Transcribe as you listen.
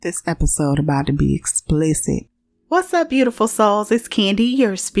This episode about to be explicit. What's up, beautiful souls? It's Candy,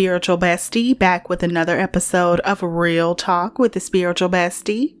 your spiritual bestie, back with another episode of Real Talk with the Spiritual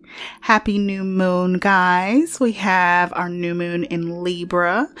Bestie. Happy new moon, guys. We have our new moon in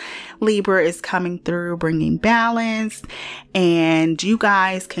Libra. Libra is coming through bringing balance, and you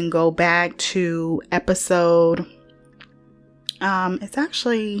guys can go back to episode, it's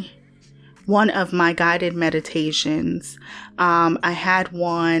actually one of my guided meditations. I had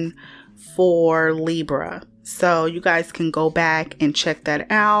one for Libra. So you guys can go back and check that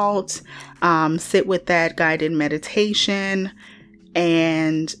out. Sit with that guided meditation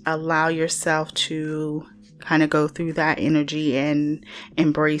and allow yourself to kind of go through that energy and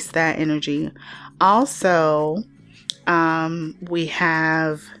embrace that energy. Also, we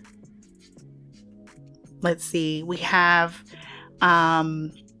have,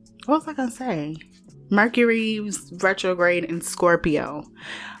 what was I going to say? Mercury's retrograde in Scorpio.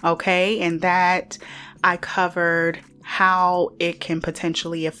 Okay. And that I covered how it can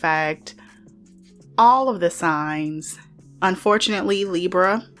potentially affect all of the signs. Unfortunately,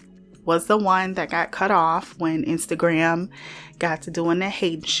 Libra was the one that got cut off when Instagram got to doing the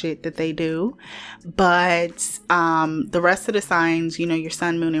hate shit that they do. But the rest of the signs, you know, your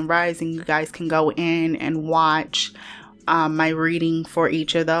sun, moon, and rising, you guys can go in and watch my reading for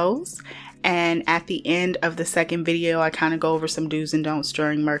each of those. And at the end of the second video, I kind of go over some do's and don'ts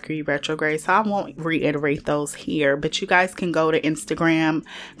during Mercury retrograde. So I won't reiterate those here, but you guys can go to Instagram,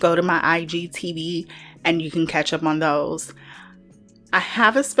 go to my IGTV, and you can catch up on those. I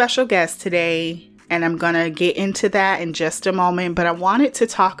have a special guest today, and I'm going to get into that in just a moment. But I wanted to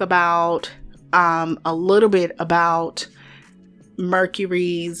talk about a little bit about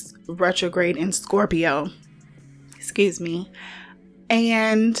Mercury's retrograde in Scorpio. Excuse me.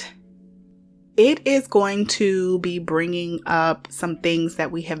 And it is going to be bringing up some things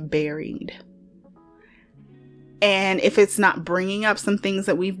that we have buried. And if it's not bringing up some things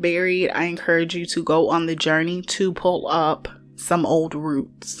that we've buried, I encourage you to go on the journey to pull up some old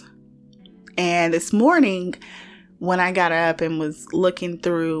roots. And this morning, when I got up and was looking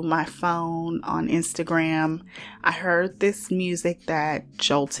through my phone on Instagram, I heard this music that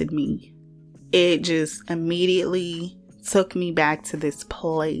jolted me. It just immediately took me back to this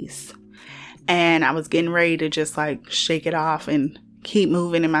place. And I was getting ready to just like shake it off and keep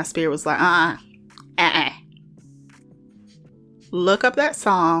moving. And my spirit was like, look up that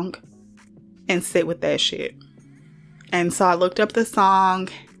song and sit with that shit. And so I looked up the song.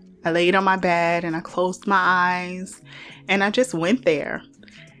 I laid on my bed and I closed my eyes and I just went there.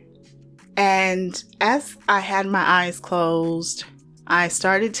 And as I had my eyes closed, I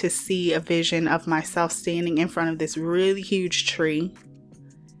started to see a vision of myself standing in front of this really huge tree.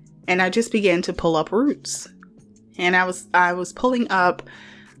 And I just began to pull up roots. And I was pulling up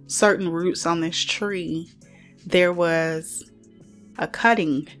certain roots on this tree. There was a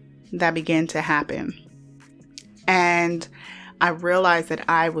cutting that began to happen. And I realized that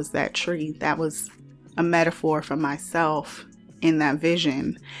I was that tree. That was a metaphor for myself in that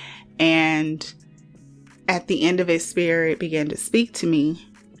vision. And at the end of it, spirit began to speak to me.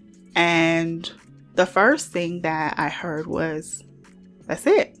 And the first thing that I heard was, that's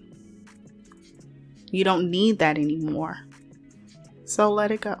it. You don't need that anymore. So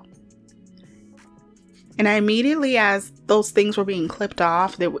let it go. And I immediately, as those things were being clipped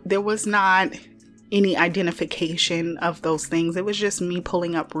off, there was not any identification of those things. It was just me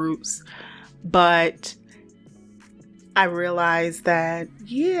pulling up roots. But I realized that,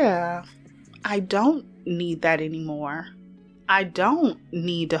 yeah, I don't need that anymore. I don't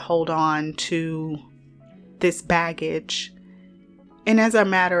need to hold on to this baggage. And as a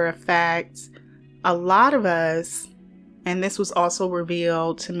matter of fact, a lot of us, and this was also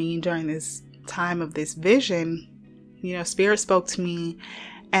revealed to me during this time of this vision, you know, Spirit spoke to me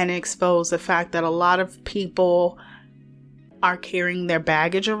and exposed the fact that a lot of people are carrying their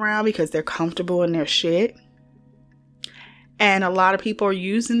baggage around because they're comfortable in their shit. And a lot of people are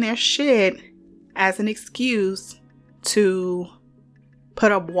using their shit as an excuse to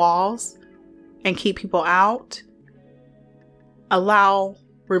put up walls and keep people out, allow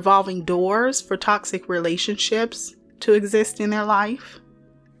revolving doors for toxic relationships to exist in their life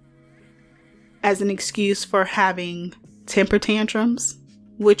as an excuse for having temper tantrums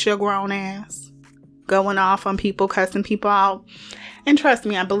with your grown ass, going off on people, cussing people out. And trust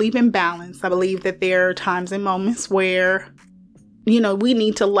me, I believe in balance. I believe that there are times and moments where, you know, we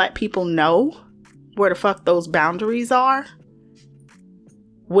need to let people know where the fuck those boundaries are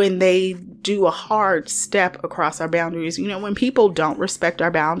when they do a hard step across our boundaries. You know, when people don't respect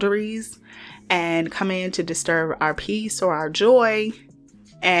our boundaries and come in to disturb our peace or our joy,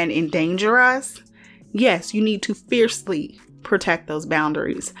 and endanger us, yes, you need to fiercely protect those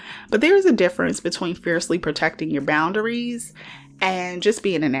boundaries. But there's a difference between fiercely protecting your boundaries and just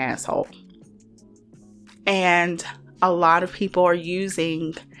being an asshole. And a lot of people are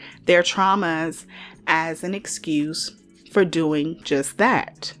using their traumas as an excuse for doing just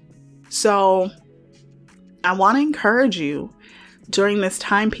that. So I want to encourage you during this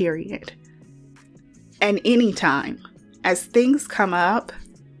time period and any time, as things come up,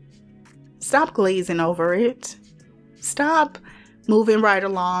 stop glazing over it. Stop moving right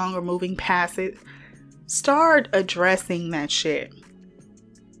along or moving past it. Start addressing that shit.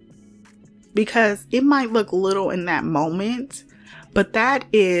 Because it might look little in that moment, but that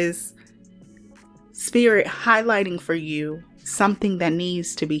is Spirit highlighting for you something that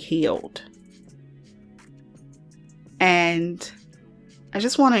needs to be healed. And I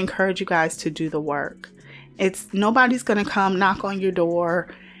just want to encourage you guys to do the work. Nobody's going to come knock on your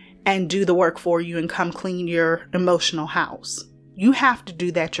door and do the work for you and come clean your emotional house. You have to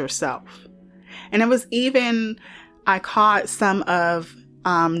do that yourself. And it was even, I caught some of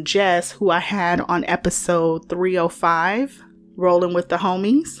Jess, who I had on episode 305, Rolling with the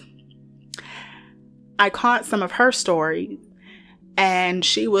Homies. I caught some of her story, and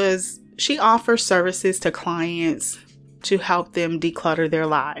she offers services to clients to help them declutter their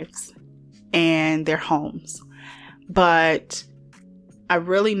lives and their homes. But I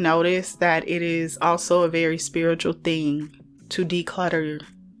really noticed that it is also a very spiritual thing to declutter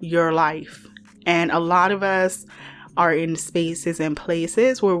your life. And a lot of us are in spaces and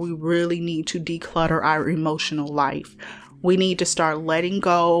places where we really need to declutter our emotional life. We need to start letting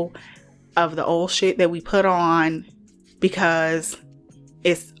go of the old shit that we put on because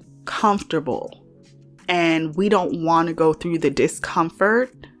it's comfortable. And we don't want to go through the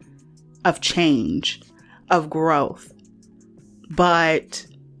discomfort of change, of growth. But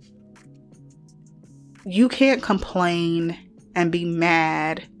you can't complain and be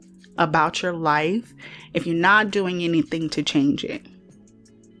mad about your life if you're not doing anything to change it.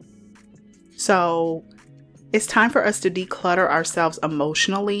 So it's time for us to declutter ourselves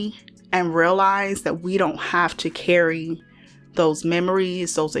emotionally and realize that we don't have to carry those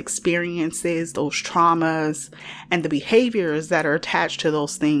memories, those experiences, those traumas, and the behaviors that are attached to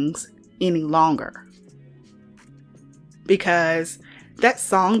those things any longer. Because that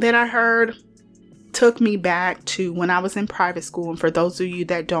song that I heard took me back to when I was in private school. And for those of you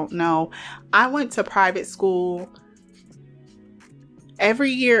that don't know, I went to private school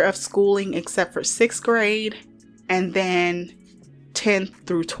every year of schooling except for 6th grade and then 10th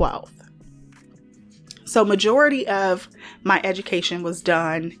through 12th. So majority of my education was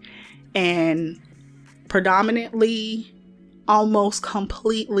done in predominantly, almost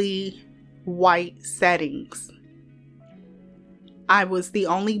completely white settings. I was the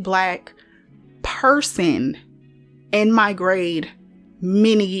only Black person in my grade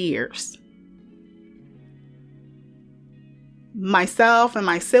many years. Myself and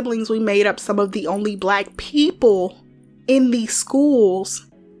my siblings, we made up some of the only Black people in these schools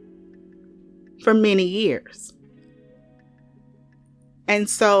for many years. And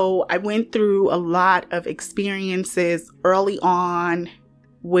so I went through a lot of experiences early on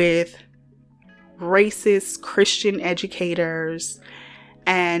with racist Christian educators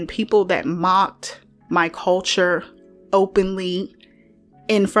and people that mocked my culture openly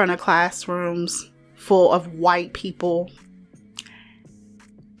in front of classrooms full of white people.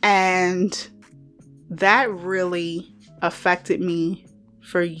 And that really affected me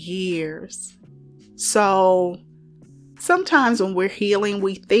for years. So sometimes when we're healing,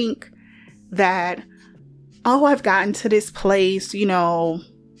 we think that, oh, I've gotten to this place,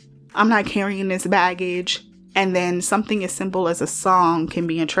 I'm not carrying this baggage. And then something as simple as a song can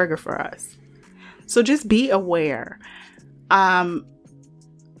be a trigger for us. So just be aware. I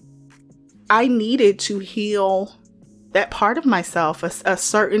needed to heal that part of myself. A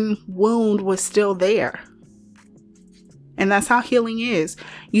certain wound was still there. And that's how healing is.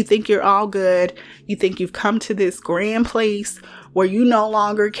 You think you're all good. You think you've come to this grand place where you no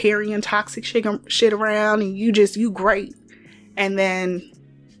longer carrying toxic shit around and you great. And then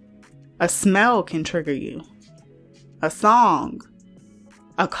a smell can trigger you. A song.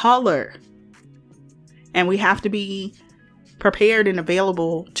 A color. And we have to be prepared and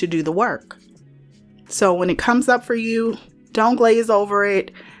available to do the work. So when it comes up for you, don't glaze over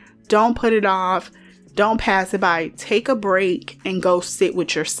it. Don't put it off. Don't pass it by. Take a break and go sit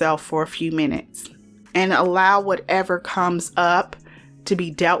with yourself for a few minutes and allow whatever comes up to be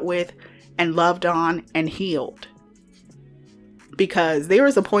dealt with and loved on and healed. Because there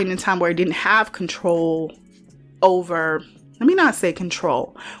was a point in time where I didn't have control over let me not say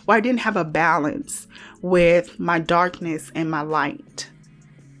control, where I didn't have a balance with my darkness and my light.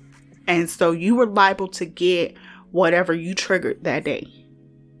 And so you were liable to get whatever you triggered that day.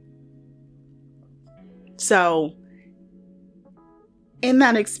 So in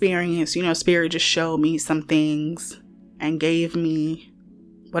that experience, Spirit just showed me some things and gave me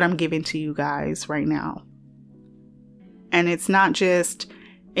what I'm giving to you guys right now. And it's not just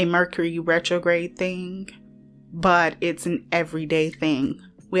a Mercury retrograde thing, but it's an everyday thing.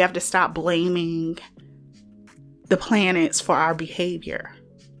 We have to stop blaming the planets for our behavior.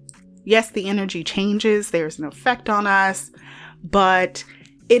 Yes, the energy changes. There's an effect on us, but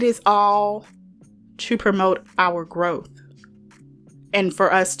it is all to promote our growth and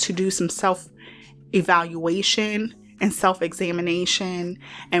for us to do some self-evaluation and self-examination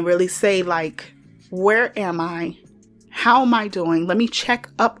and really say, like, where am I? How am I doing? Let me check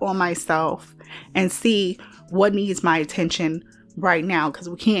up on myself and see what needs my attention right now, because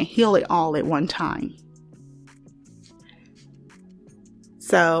we can't heal it all at one time.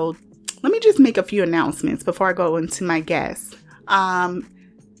 So let me just make a few announcements before I go into my guests.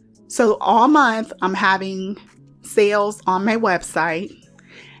 So all month I'm having sales on my website,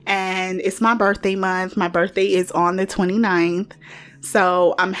 and it's my birthday month. My birthday is on the 29th.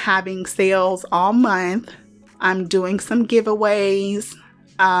 So I'm having sales all month. I'm doing some giveaways.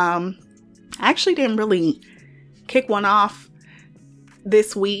 I actually didn't really kick one off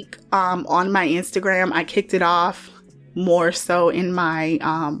this week on my Instagram. I kicked it off more so in my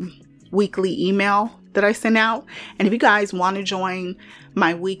weekly email that I send out. And if you guys want to join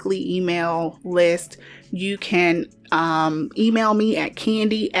my weekly email list, you can email me at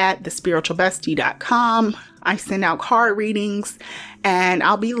candy@thespiritualbestie.com. I send out card readings, and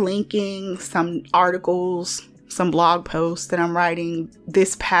I'll be linking some articles, some blog posts that I'm writing.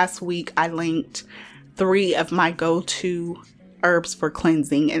 This past week, I linked 3 of my go-to herbs for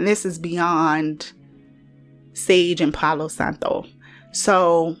cleansing, and this is beyond sage and Palo Santo.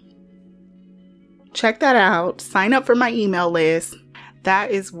 So check that out. Sign up for my email list. That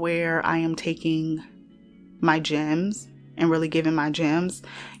is where I am taking my gems and really giving my gems.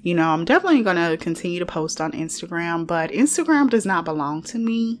 I'm definitely going to continue to post on Instagram, but Instagram does not belong to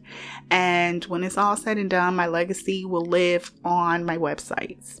me. And when it's all said and done, my legacy will live on my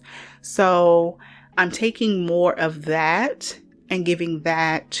websites. So I'm taking more of that and giving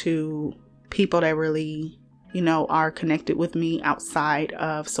that to people that really, are connected with me outside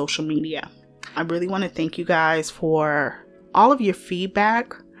of social media. I really want to thank you guys for all of your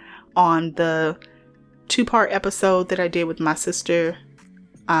feedback on the 2-part episode that I did with my sister,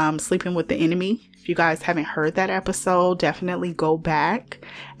 Sleeping with the Enemy. If you guys haven't heard that episode, definitely go back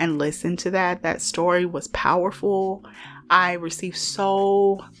and listen to that. That story was powerful. I received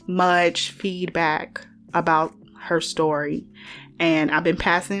so much feedback about her story, and I've been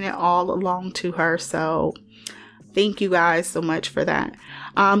passing it all along to her. So thank you guys so much for that.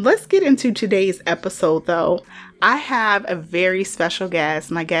 Let's get into today's episode, though. I have a very special guest.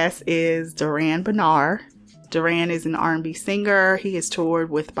 My guest is Bernarr. Durrand is an R&B singer. He has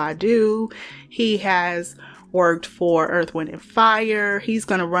toured with Badu. He has worked for Earth, Wind & Fire. He's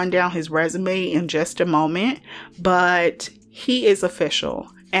going to run down his resume in just a moment, but he is official.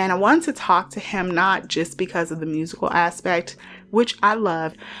 And I wanted to talk to him not just because of the musical aspect, which I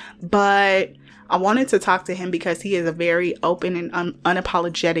love, but I wanted to talk to him because he is a very open and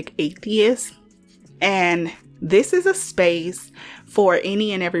unapologetic atheist. And this is a space for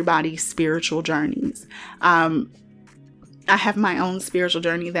any and everybody's spiritual journeys. I have my own spiritual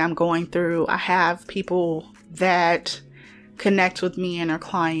journey that I'm going through. I have people that connect with me and are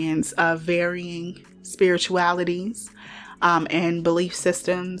clients of varying spiritualities and belief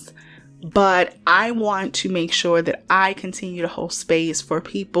systems. But I want to make sure that I continue to hold space for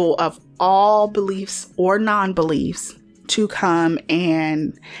people of all beliefs or non-beliefs to come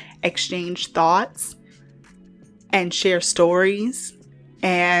and exchange thoughts and share stories.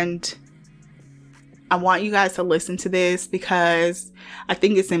 And I want you guys to listen to this because I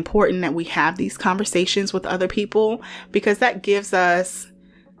think it's important that we have these conversations with other people, because that gives us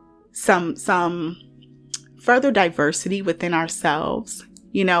some further diversity within ourselves.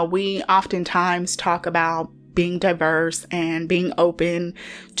 We oftentimes talk about being diverse and being open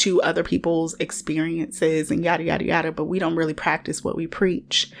to other people's experiences and yada, yada, yada, but we don't really practice what we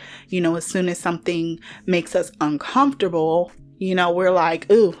preach. As soon as something makes us uncomfortable, we're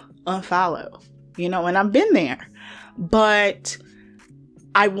like, ooh, unfollow, and I've been there. But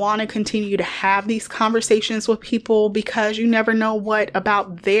I want to continue to have these conversations with people because you never know what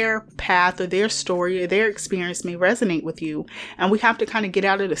about their path or their story or their experience may resonate with you. And we have to kind of get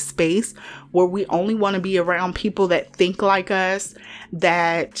out of the space where we only want to be around people that think like us,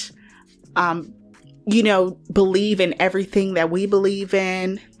 that, believe in everything that we believe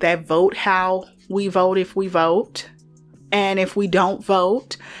in, that vote how we vote if we vote, and if we don't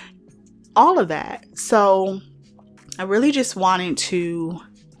vote, all of that. So I really just wanted to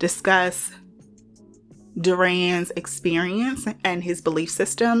discuss Durrand's experience and his belief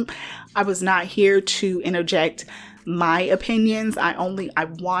system. I was not here to interject my opinions. I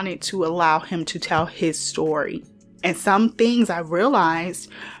wanted to allow him to tell his story. And some things I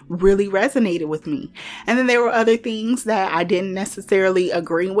realized really resonated with me. And then there were other things that I didn't necessarily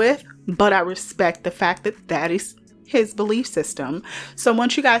agree with, but I respect the fact that that is his belief system. So I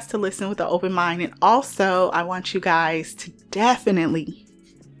want you guys to listen with an open mind. And also, I want you guys to definitely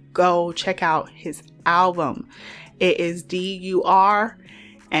go check out his album. It is DUR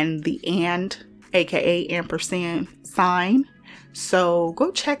and the aka ampersand sign. So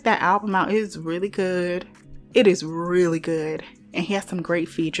go check that album out. It is really good. It is really good. And he has some great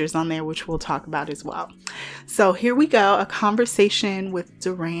features on there, which we'll talk about as well. So here we go. A conversation with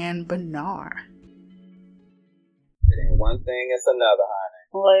Durrand Bernarr. One thing is another, honey.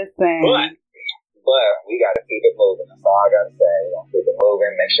 Listen. But we got to keep it moving. That's all I got to say. We're going to keep it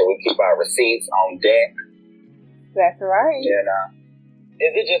moving. Make sure we keep our receipts on deck. That's right.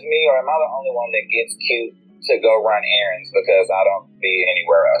 Is it just me, or am I the only one that gets cute to go run errands because I don't be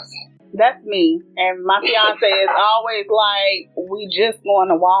anywhere else? That's me. And my fiance is always like, we just going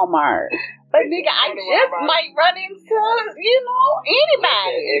to Walmart. But nigga, I just might run into,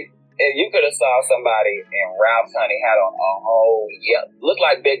 anybody. If you could have saw somebody in Ralph's, honey, had on a whole, looked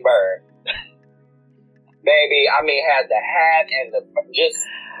like Big Bird. Baby, I mean, had the hat and the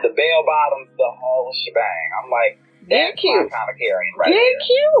bell bottoms, the whole shebang. I'm like, that's my kind of carrying right there. Get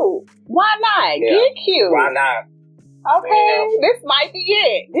cute. Why not? Yeah. Get cute. Why not? Okay, this might be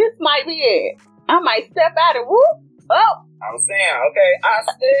it. I might step out and whoop. Oh. I'm saying, okay, I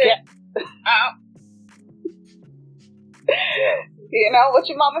step out. Yeah. You know what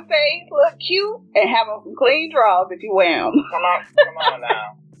your mama say? Look cute and have on some clean drawers if you wear them. Come on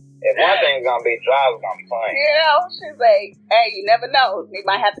now. If one thing's gonna be dry, it's gonna be clean. She's like, hey, you never know. You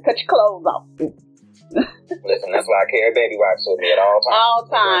might have to cut your clothes off. Listen, that's why I carry baby wipes with me at all times. All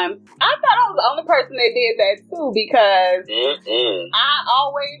times. I thought I was the only person that did that too because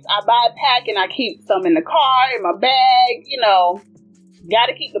I buy a pack and I keep some in the car, in my bag,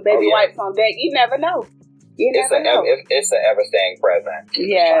 Gotta keep the baby wipes on deck. You never know. It's an ever-staying present.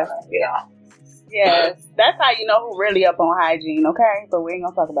 Yes. Yes. That's how you know who really up on hygiene, okay? But we ain't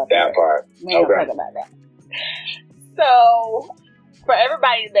gonna talk about that. That part. We ain't gonna talk about that. So, for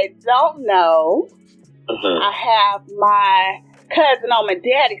everybody that don't know, I have my cousin on my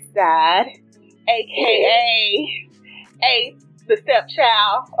daddy's side, a.k.a. the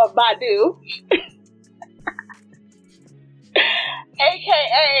stepchild of Badu,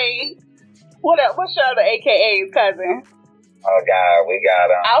 a.k.a. What's your other AKA's, cousin? Oh, God, we got...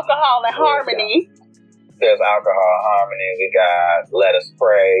 Alcohol and Harmony. There's Alcohol and Harmony. We got Let Us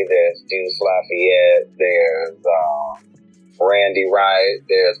Pray. There's Deuce Lafayette. There's Randy Wright.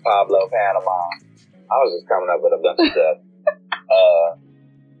 There's Pablo Panama. I was just coming up with a bunch of stuff.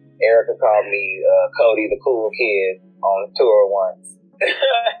 Erica called me Cody the Cool Kid on tour once.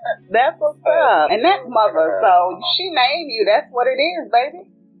 That's what's up. And that's mother. So she named you. That's what it is, baby.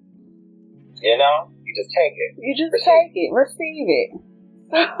 You just take it. Receive it.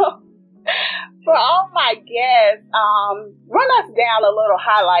 So, for all my guests, run us down a little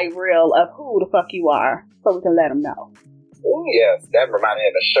highlight reel of who the fuck you are so we can let them know. Oh, yes. That reminded me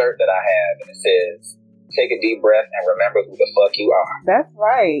of a shirt that I have, and it says, take a deep breath and remember who the fuck you are. That's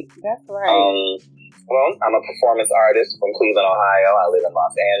right. Well, I'm a performance artist from Cleveland, Ohio. I live in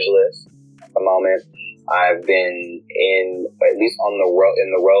Los Angeles at the moment. I've been at least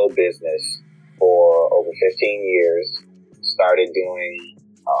in the road business for over 15 years. Started doing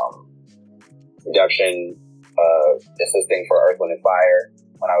production, assisting for Earth, Wind & Fire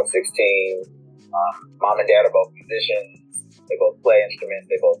when I was 16. Mom and dad are both musicians. They both play instruments.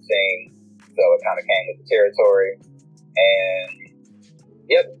 They both sing. So it kind of came with the territory. And,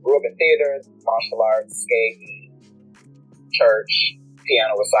 grew up in theater, martial arts, skating, church,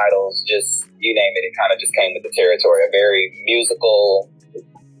 piano recitals, just you name it. It kind of just came with the territory. A very musical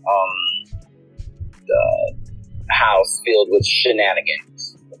house filled with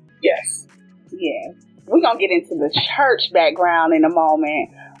shenanigans. Yes. Yes. We're going to get into the church background in a moment.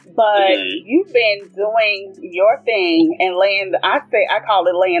 But you've been doing your thing and I call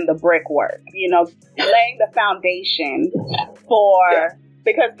it laying the brickwork, laying the foundation for,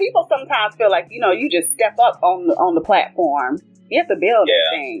 because people sometimes feel like, you just step up on the platform. You have to build the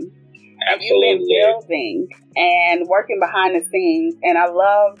thing. Absolutely. And you've been building and working behind the scenes. And I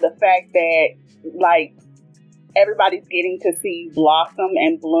love the fact that, like, everybody's getting to see blossom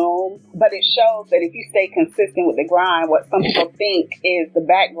and bloom, but it shows that if you stay consistent with the grind, what some people think is the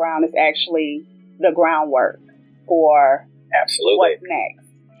background is actually the groundwork for what's next.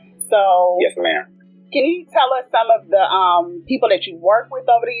 So, yes, ma'am. Can you tell us some of the people that you've worked with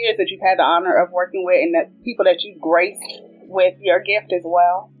over the years that you've had the honor of working with, and the people that you've graced with your gift as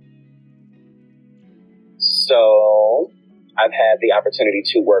well? So, I've had the opportunity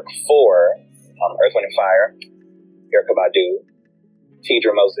to work for Earth, Wind & Fire, Erykah Badu,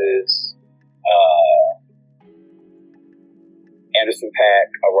 Tidra Moses, Anderson .Paak.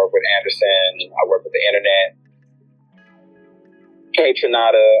 I work with Anderson. I work with the Internet. Kay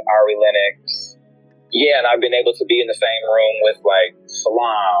Trinata, Ari Lennox. Yeah, and I've been able to be in the same room with like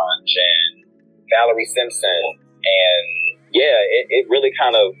Solange and Valerie Simpson. And yeah, it really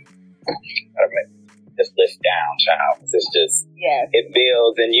kind of, this list down, child. It's just, it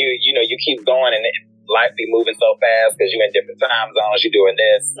builds, and you keep going, and life be moving so fast because you're in different time zones. You're doing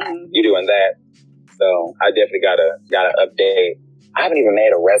this, you're doing that. So I definitely gotta update. I haven't even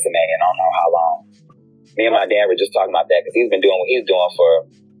made a resume in I don't know how long. Me and my dad were just talking about that because he's been doing what he's doing for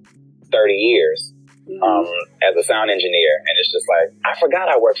 30 years as a sound engineer, and it's just like, I forgot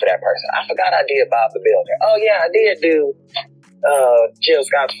I worked for that person. I forgot I did Bob the Builder. Oh yeah, I did do Jill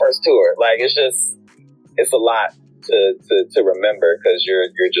Scott's first tour. Like, it's a lot to remember because you're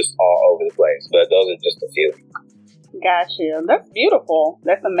just all over the place. But those are just a few. Gotcha. That's beautiful.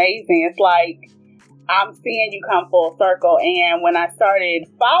 That's amazing. It's like I'm seeing you come full circle. And when I started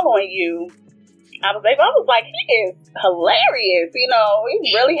following you, I was like, he is hilarious. He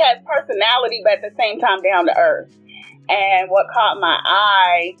really has personality, but at the same time down to earth. And what caught my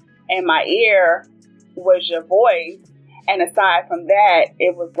eye and my ear was your voice. And aside from that,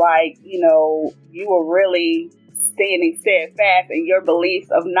 it was like, you were really standing steadfast in your beliefs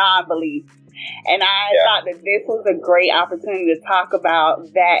of non-belief. And I thought that this was a great opportunity to talk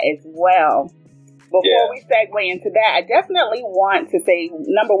about that as well. Before we segue into that, I definitely want to say,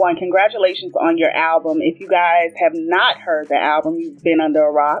 number one, congratulations on your album. If you guys have not heard the album, you've been under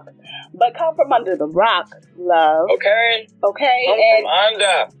a rock. But come from under the rock, love. Okay. Come from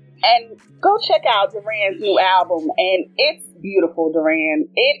under. And go check out Durrand's new album. And it's beautiful, Durrand.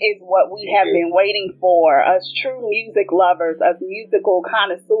 It is what we have been waiting for. Us true music lovers, us musical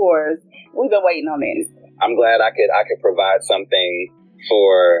connoisseurs. We've been waiting on this. I'm glad I could provide something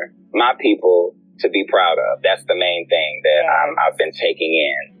for my people to be proud of. That's the main thing that I've been taking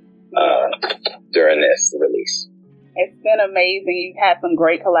in during this release. It's been amazing. You've had some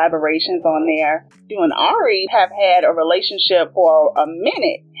great collaborations on there. You and Ari have had a relationship for a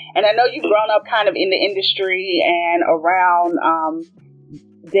minute. And I know you've grown up kind of in the industry and around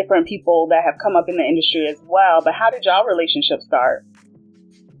different people that have come up in the industry as well. But how did y'all relationship start?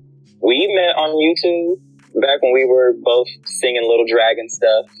 We met on YouTube back when we were both singing Little Dragon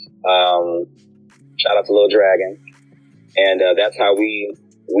stuff. Shout out to Little Dragon. And that's how we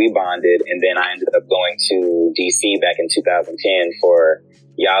bonded. And then I ended up going to DC back in 2010 for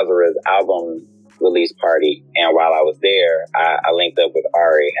Yazara's album release party. And while I was there, I linked up with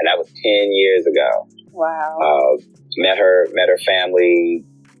Ari, and that was 10 years ago. Wow. Met her family,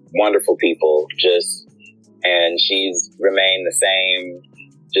 wonderful people, and she's remained the same,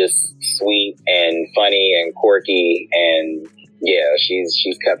 just sweet and funny and quirky. And yeah,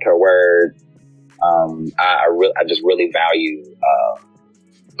 she's kept her word. I just really value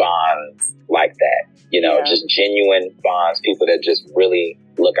bonds like that, just genuine bonds, people that just really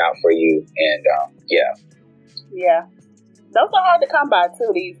look out for you. And yeah, those are hard to come by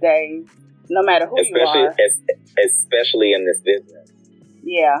too these days, no matter who you are, especially in this business.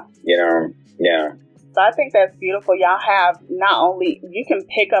 Yeah. So I think that's beautiful. Y'all have not only, you can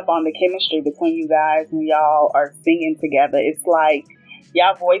pick up on the chemistry between you guys when y'all are singing together. It's like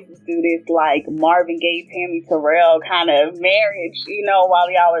y'all voices do this like Marvin Gaye, Tammy Terrell kind of marriage,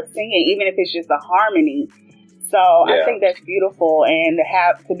 while y'all are singing, even if it's just a harmony. So I think that's beautiful, and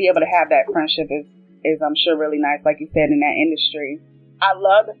to be able to have that friendship is I'm sure really nice, like you said, in that industry. I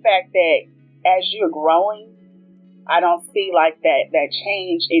love the fact that as you're growing, I don't see like that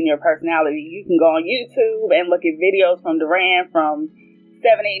change in your personality. You can go on YouTube and look at videos from Durrand from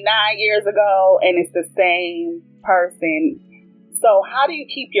 7, 8, 9 years ago, and it's the same person. So how do you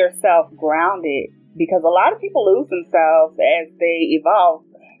keep yourself grounded? Because a lot of people lose themselves as they evolve.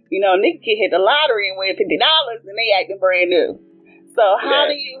 niggas can hit the lottery and win $50 and they acting brand new. So how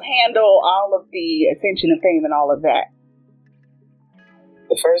do you handle all of the attention and fame and all of that?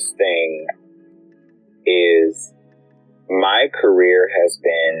 The first thing is my career has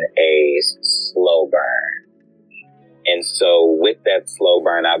been a slow burn. And so with that slow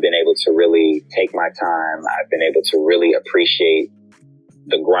burn, I've been able to really take my time. I've been able to really appreciate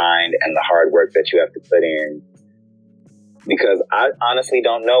the grind and the hard work that you have to put in. Because I honestly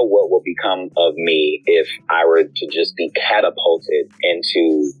don't know what will become of me if I were to just be catapulted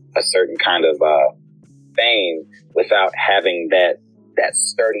into a certain kind of fame without having that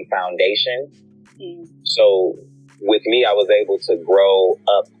sturdy foundation. Mm. So with me, I was able to grow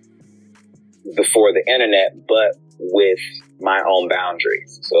up before the internet, but with my own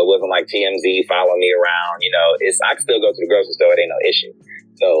boundaries. So it wasn't like TMZ following me around. I could still go to the grocery store. It ain't no issue.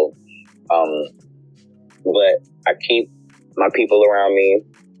 So, but I keep my people around me,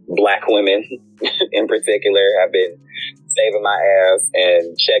 Black women in particular, have been saving my ass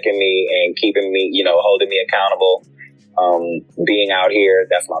and checking me and keeping me, holding me accountable. Being out here,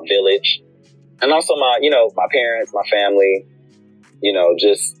 that's my village. And also my parents, my family,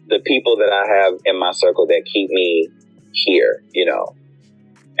 just the people that I have in my circle that keep me here,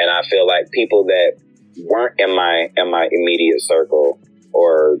 and I feel like people that weren't in my immediate circle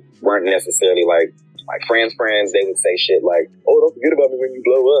or weren't necessarily like friends, they would say shit like, oh, don't forget about me when you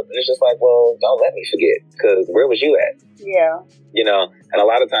blow up. And it's just like, well, don't let me forget, because where was you at? Yeah. And a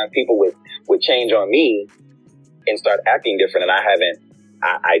lot of times people would change on me and start acting different, and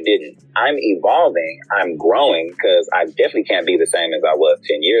I didn't. I'm evolving. I'm growing, because I definitely can't be the same as I was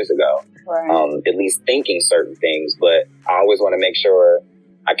 10 years ago. Right. At least thinking certain things, but I always want to make sure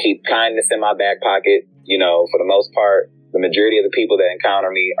I keep kindness in my back pocket. For the most part, the majority of the people that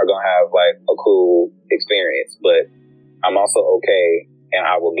encounter me are going to have like a cool experience, but I'm also okay, and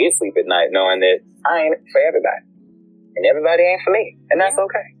I will get sleep at night knowing that I ain't for everybody, and everybody ain't for me, and that's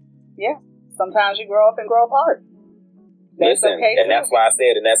okay. Yeah. Sometimes you grow up and grow apart. Listen, okay, and that's why I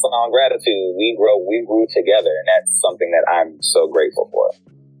said in that song Gratitude, we grew together, and that's something that I'm so grateful for.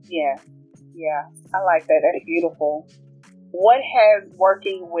 Yeah. I like that. That's beautiful. What has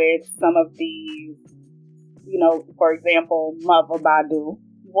working with some of these, for example, Mother Badu,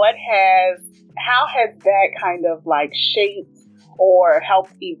 how has that kind of like shaped or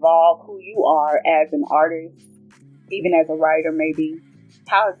helped evolve who you are as an artist, even as a writer maybe?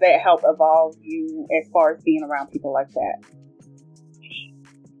 How has that helped evolve you as far as being around people like that?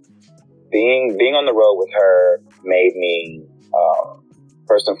 Being on the road with her made me,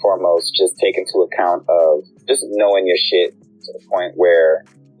 first and foremost, just take into account of just knowing your shit to the point where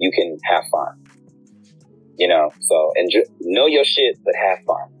you can have fun. So know your shit, but have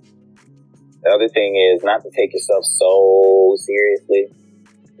fun. The other thing is not to take yourself so seriously.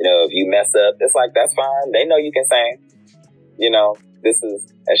 If you mess up, it's like, that's fine. They know you can sing. This is,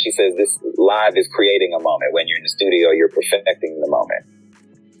 as she says, this live is creating a moment. When you're in the studio, you're perfecting the moment.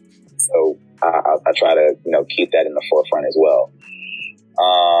 So I try to, keep that in the forefront as well.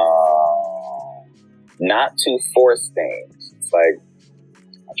 Not to force things. It's like,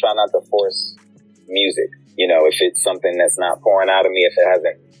 I try not to force music. If it's something that's not pouring out of me, if it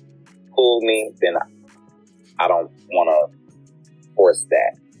hasn't pulled me, then I don't want to force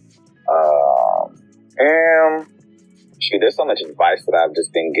that. And there's so much advice that I've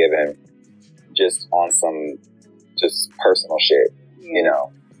just been given just on some just personal shit,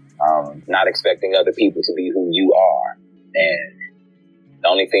 not expecting other people to be who you are. And the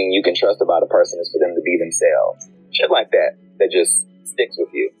only thing you can trust about a person is for them to be themselves. Shit like that just sticks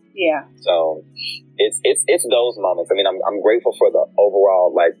with you. Yeah. So it's those moments. I mean, I'm grateful for the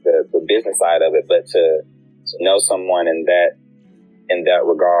overall, like the business side of it, but to know someone in that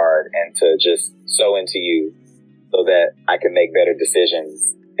regard and to just sow into you so that I can make better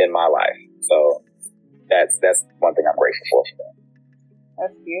decisions in my life. So that's one thing I'm grateful for that.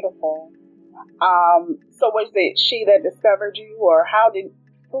 That's beautiful. So was it she that discovered you, or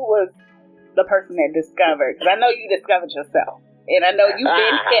who was the person that discovered? Because I know you discovered yourself, and I know you've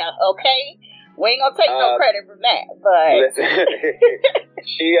been here, okay? We ain't gonna take no credit from that, but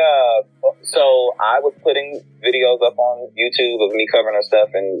she so I was putting videos up on YouTube of me covering her stuff,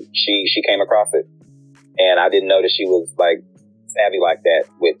 and she came across it, and I didn't know that she was like savvy like that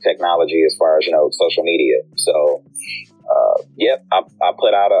with technology as far as social media. So I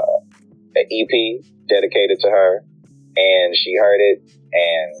put out an EP dedicated to her, and she heard it,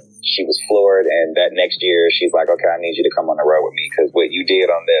 and she was floored. And that next year, she's like, "Okay, I need you to come on the road with me, because what you did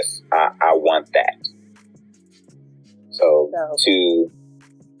on this, I want that." So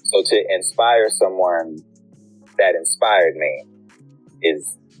to inspire someone that inspired me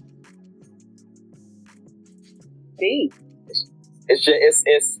is deep. It's just,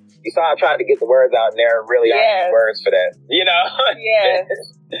 it's, you saw I tried to get the words out and there really aren't words for that, you know? Yes.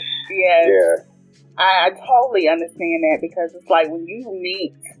 Yes. Yeah. I totally understand that, because it's like when you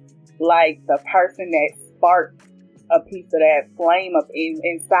meet like the person that sparked a piece of that flame up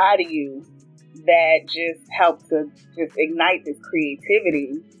inside of you that just helps to just ignite this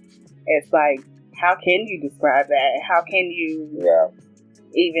creativity. It's like, how can you describe that? How can you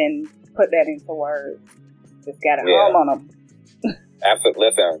even put that into words? Just got a hum on them. Absolutely.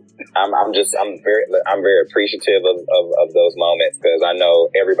 Listen, I'm very appreciative of those moments, because I know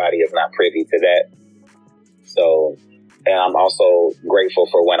everybody is not privy to that. So, and I'm also grateful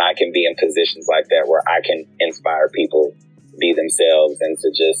for when I can be in positions like that where I can inspire people to be themselves and to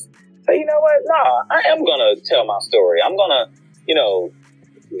just say, you know what? No, I am gonna tell my story. I'm gonna,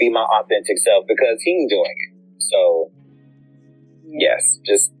 be my authentic self, because he's doing it. So, yes,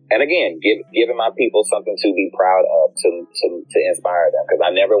 just. And again, giving my people something to be proud of, to inspire them. Because I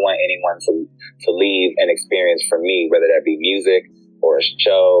never want anyone to leave an experience from me, whether that be music or a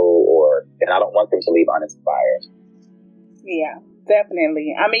show, and I don't want them to leave uninspired. Yeah,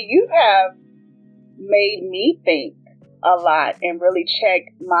 definitely. I mean, you have made me think a lot and really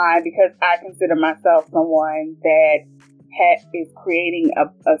check because I consider myself someone that is creating a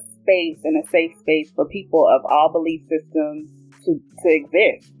space and a safe space for people of all belief systems to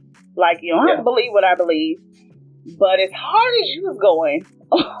exist. Like, you don't have to believe what I believe, but as hard as you was going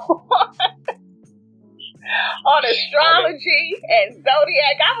on astrology and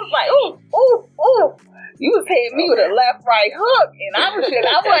zodiac, I was like, ooh. You was hitting me with a left, right hook, and I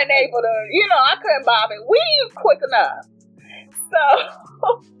wasn't able to, I couldn't bob and weave quick enough. So,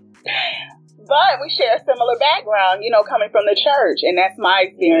 but we share a similar background, coming from the church, and that's my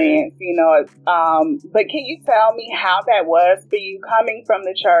experience, but can you tell me how that was for you coming from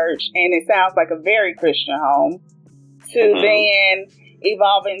the church, and it sounds like a very Christian home, to then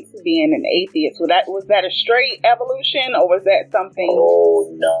evolving to being an atheist? Was that a straight evolution, or was that something? Oh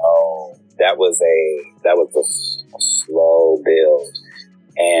no, that was a slow build.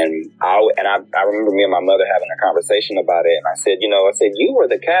 And I remember me and my mother having a conversation about it, and I said, you were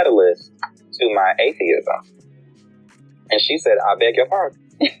the catalyst to my atheism. And she said, I beg your pardon.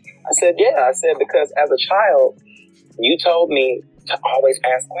 I said, yeah. I said, because as a child, you told me to always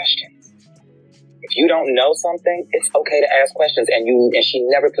ask questions. If you don't know something, it's okay to ask questions. And she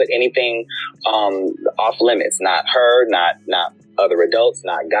never put anything off limits. Not her, not other adults,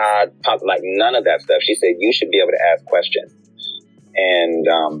 not God, like none of that stuff. She said, you should be able to ask questions. And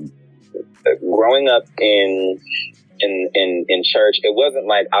growing up in church, it wasn't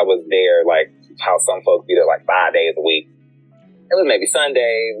like I was there like how some folks be there like 5 days a week. It was maybe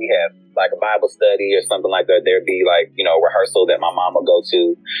Sunday, we had like a Bible study or something like that. There'd be like, rehearsal that my mom would go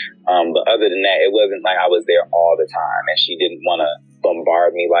to. But other than that, it wasn't like I was there all the time, and she didn't want to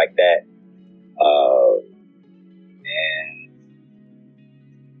bombard me like that. And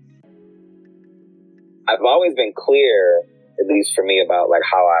I've always been clear, at least for me, about like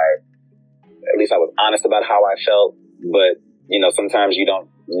how I was honest about how I felt. But, sometimes you don't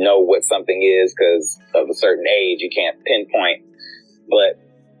know what something is because of a certain age. You can't pinpoint. But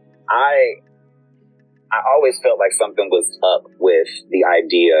I always felt like something was up with the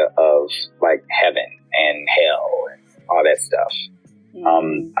idea of like heaven and hell and all that stuff.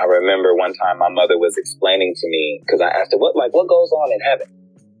 Mm-hmm. I remember one time my mother was explaining to me, because I asked her, what goes on in heaven?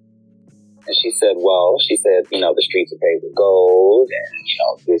 And she said, the streets are paved with gold,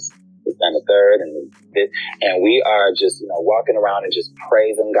 and, this and the third, and this, and we are just, walking around and just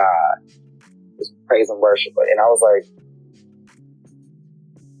praising God, just praise and worship. And I was like,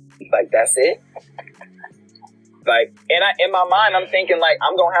 that's it? Like, and in my mind, I'm thinking like,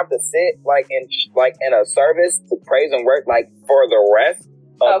 I'm going to have to sit in a service to praise and work, like for the rest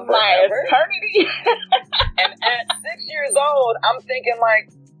of my eternity. And at 6 years old, I'm thinking like,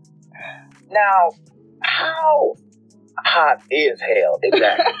 now, how hot is hell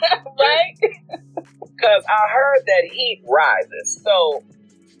exactly? Right? Because I heard that heat rises. So,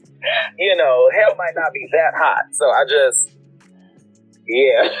 hell might not be that hot. So I just,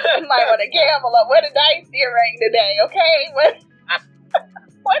 yeah. You might want to gamble up where the dice earring today, okay?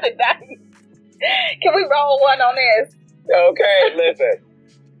 Where the dice? Can we roll one on this? Okay, listen.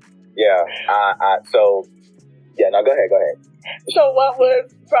 Yeah, no, go ahead. So what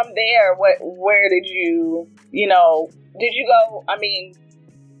was from there? Where did you, did you go,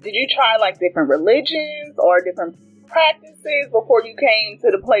 did you try like different religions or different practices before you came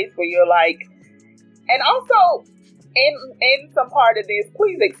to the place where you're like, and also in some part of this,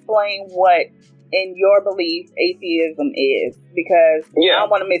 please explain what in your belief atheism is, because I don't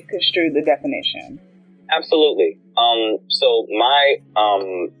want to misconstrue the definition. Absolutely. So I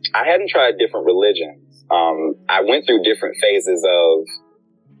hadn't tried different religions. I went through different phases of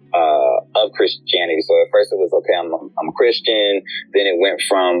Christianity. So at first it was, okay, I'm a Christian. Then it went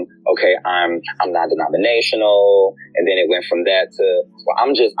from, okay, I'm non-denominational. And then it went from that to, well,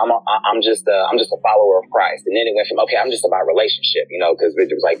 I'm just a follower of Christ. And then it went from, okay, I'm just about relationship, cause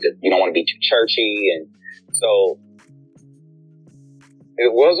it was like, you don't want to be too churchy. And so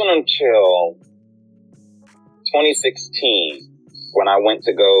it wasn't until 2016 when I went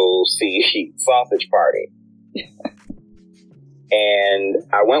to go see Sausage Party. And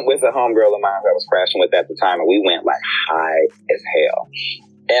I went with a homegirl of mine who I was crashing with at the time, and we went like high as hell.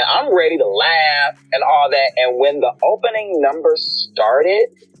 And I'm ready to laugh and all that. And when the opening number started,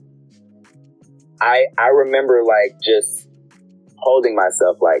 I remember like just holding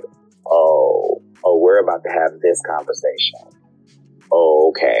myself like, oh, we're about to have this conversation.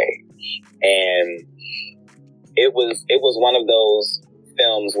 Okay. And it was one of those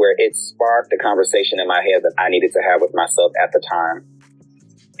films where it sparked a conversation in my head that I needed to have with myself at the time.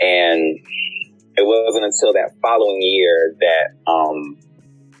 And it wasn't until that following year that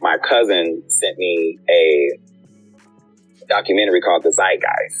my cousin sent me a documentary called The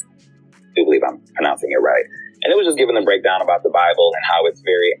Zeitgeist. I do believe I'm pronouncing it right. And it was just giving a breakdown about the Bible and how it's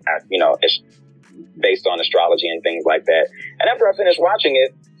very, it's based on astrology and things like that. And after I finished watching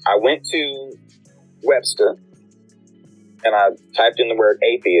it, I went to Webster and I typed in the word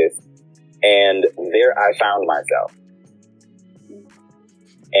atheist, and there I found myself.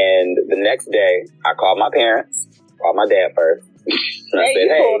 And the next day, I called my parents, called my dad first. And I said,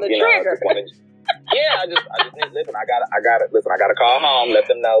 hey, trigger. I just listen, I gotta call home, let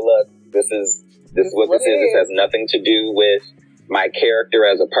them know, look, this is what this is. This has nothing to do with my character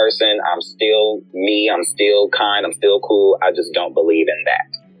as a person. I'm still me. I'm still kind. I'm still cool. I just don't believe in that.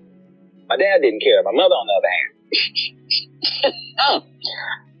 My dad didn't care. My mother, on the other hand,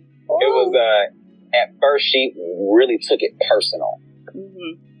 it was, at first she really took it personal.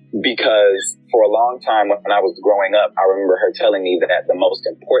 Mm-hmm. Because for a long time when I was growing up, I remember her telling me that the most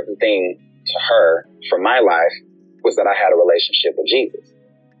important thing to her for my life was that I had a relationship with Jesus.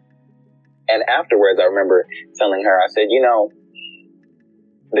 And afterwards, I remember telling her, I said,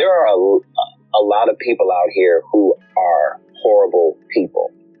 there are a lot of people out here who are horrible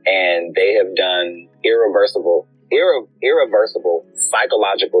people, and they have done irreversible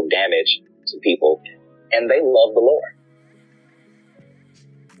psychological damage to people, and they love the Lord.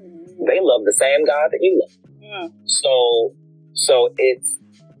 They love the same God that you love. Yeah. So it's,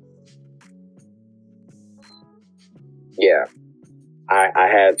 yeah, I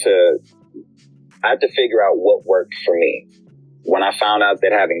had to figure out what worked for me. When I found out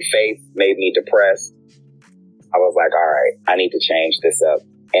that having faith made me depressed, I was like, all right, I need to change this up.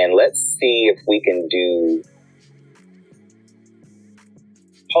 And let's see if we can do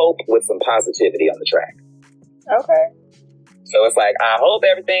hope with some positivity on the track. Okay. So it's like, I hope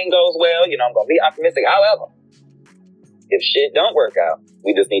everything goes well. I'm going to be optimistic. However, if shit don't work out,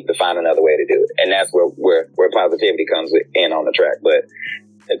 we just need to find another way to do it. And that's where positivity comes in on the track. But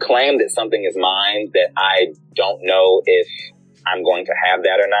to claim that something is mine that I don't know if I'm going to have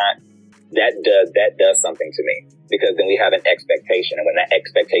that or not, that does something to me, because then we have an expectation, and when that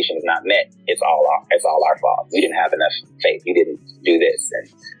expectation is not met, it's all our fault. We didn't have enough faith. You didn't do this, and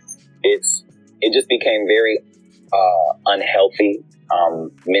it just became very unhealthy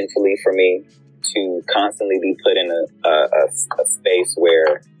mentally for me to constantly be put in a space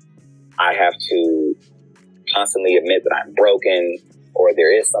where I have to constantly admit that I'm broken or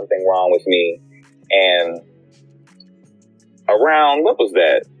there is something wrong with me. And around, what was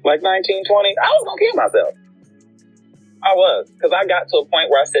that? Like 1920, I was going to kill myself. I was. Because I got to a point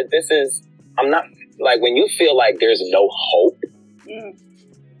where I said, I'm not, like, when you feel like there's no hope,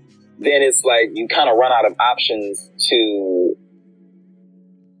 then it's like you kind of run out of options to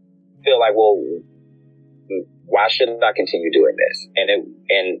feel like, well, why shouldn't I continue doing this?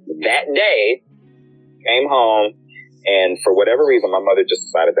 And that day, came home, and for whatever reason, my mother just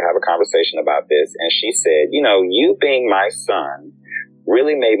decided to have a conversation about this. And she said, you being my son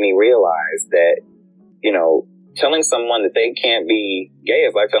really made me realize that, telling someone that they can't be gay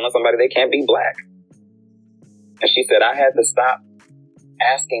is like telling somebody they can't be black. And she said, I had to stop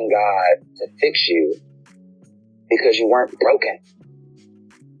asking God to fix you because you weren't broken.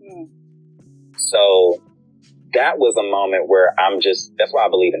 So that was a moment where that's why I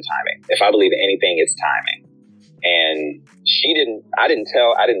believe in timing. If I believe in anything, it's timing. And I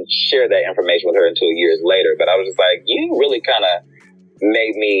didn't share that information with her until years later, but I was just like, you really kind of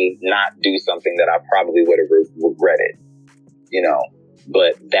made me not do something that I probably would have regretted,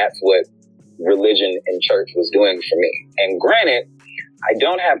 but that's what religion and church was doing for me. And granted, I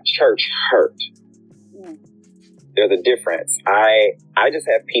don't have church hurt. There's a difference. I just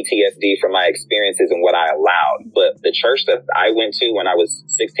have PTSD from my experiences and what I allowed. But the church that I went to when I was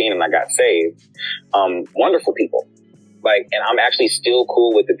 16 and I got saved, wonderful people. Like, and I'm actually still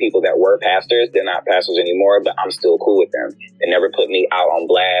cool with the people that were pastors. They're not pastors anymore, but I'm still cool with them. They never put me out on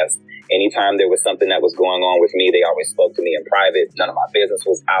blast. Anytime there was something that was going on with me, they always spoke to me in private. None of my business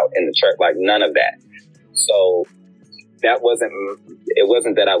was out in the church, like none of that. So it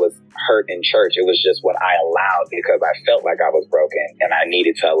wasn't that I was hurt in church. It was just what I allowed because I felt like I was broken and I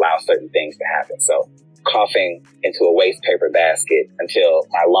needed to allow certain things to happen. So coughing into a waste paper basket until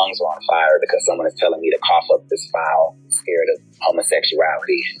my lungs were on fire because someone is telling me to cough up this file, scared of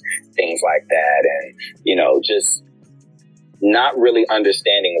homosexuality, things like that. And, you know, just not really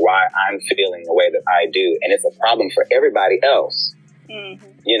understanding why I'm feeling the way that I do. And it's a problem for everybody else,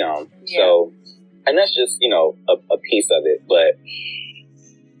 you know, so, and that's just, you know, a piece of it. But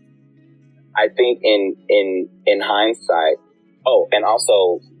I think in hindsight, and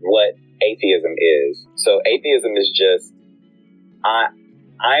also what atheism is. So atheism is just,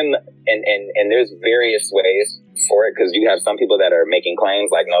 and there's various ways for it, because you have some people that are making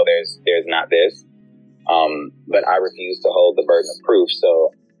claims like, no, there's not this. But I refuse to hold the burden of proof.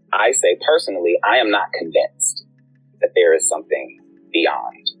 So I say personally, I am not convinced that there is something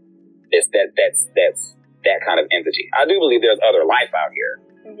beyond this, that's that kind of entity. I do believe there's other life out here,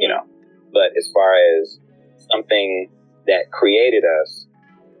 you know, but as far as something that created us,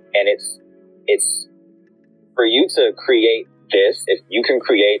 and it's for you to create this, if you can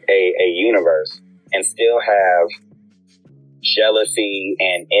create a universe and still have jealousy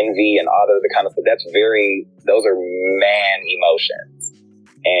and envy and all of the kind of stuff, those are man emotions.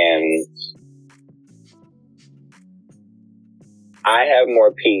 And I have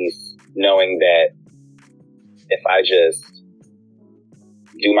more peace knowing that if I just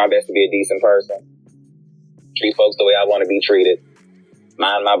do my best to be a decent person, treat folks the way I want to be treated,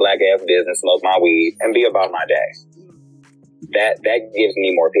 mind my black ass business, smoke my weed, and be about my day, that gives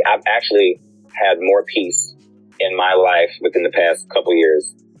me more peace. I've actually had more peace in my life within the past couple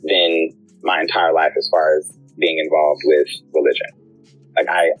years than my entire life as far as being involved with religion. Like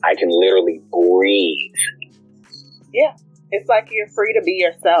I can literally breathe. Yeah. It's like you're free to be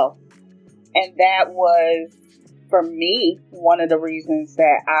yourself. And that was, for me, one of the reasons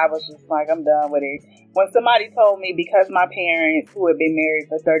that I was just like, I'm done with it. When somebody told me, because my parents, who had been married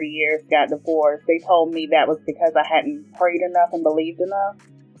for 30 years, got divorced, they told me that was because I hadn't prayed enough and believed enough.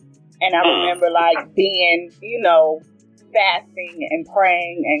 And I remember like being, you know, fasting and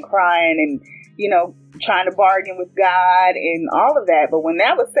praying and crying and, you know, trying to bargain with God and all of that. But when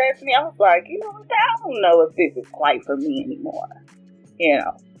that was said to me, I was like, you know, I don't know if this is quite for me anymore. You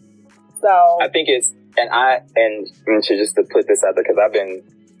know, so I think it's, and to put this out there, because I've been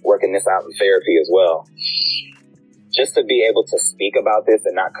working this out in therapy as well, just to be able to speak about this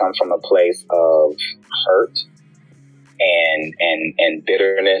and not come from a place of hurt and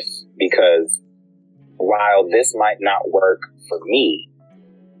bitterness, because while this might not work for me,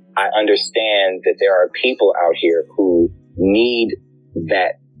 I understand that there are people out here who need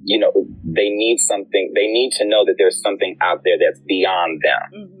that, you know, they need something, they need to know that there's something out there that's beyond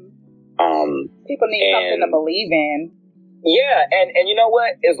them. People need something to believe in. Yeah, and you know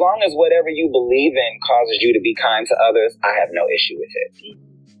what? As long as whatever you believe in causes you to be kind to others, I have no issue with it.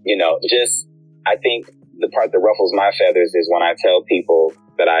 You know, I think the part that ruffles my feathers is when I tell people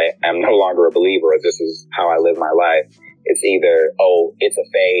that I am no longer a believer or this is how I live my life. It's either, oh, it's a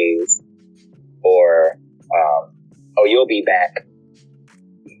phase, or, oh, you'll be back.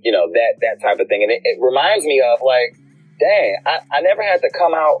 You know, that type of thing. And it reminds me of like, dang, I never had to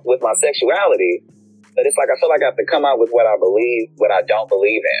come out with my sexuality, but it's like I feel like I have to come out with what I believe, what I don't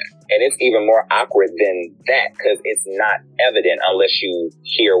believe in. And it's even more awkward than that because it's not evident unless you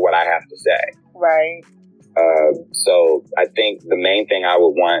hear what I have to say. Right. So I think the main thing I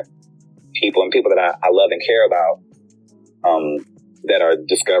would want people that I love and care about, that are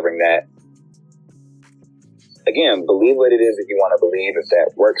discovering that, again, believe what it is that you want to believe. If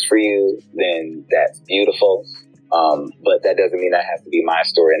that works for you, then that's beautiful. But that doesn't mean that has to be my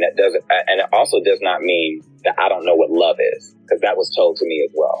story. And it also does not mean that I don't know what love is, because that was told to me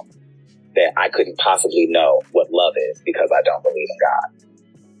as well, that I couldn't possibly know what love is because I don't believe in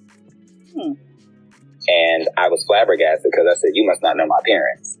God. And I was flabbergasted because I said, you must not know my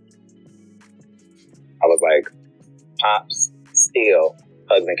parents. I was like, Pops still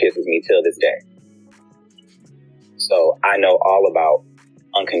hugs and kisses me till this day. So I know all about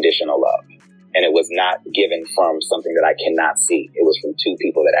unconditional love. And it was not given from something that I cannot see. It was from two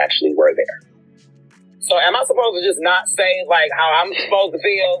people that actually were there. So am I supposed to just not say like how I'm supposed to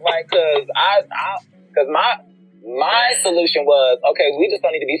feel? Like, cause my solution was, okay, we just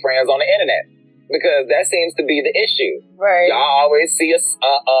don't need to be friends on the internet because that seems to be the issue. Right. Y'all always see a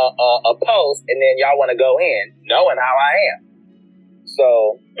post and then y'all want to go in knowing how I am.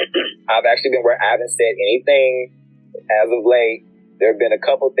 So I've actually been where I haven't said anything as of late. There have been a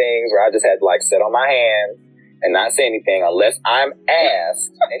couple things where I just had to like sit on my hands and not say anything unless I'm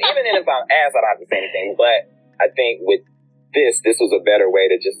asked. And even then, if I'm asked, I don't have to say anything. But I think with this was a better way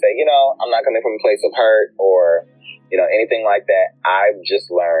to just say, I'm not coming from a place of hurt or, anything like that. I've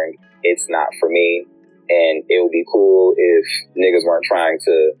just learned it's not for me. And it would be cool if niggas weren't trying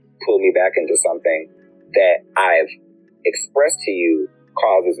to pull me back into something that I've expressed to you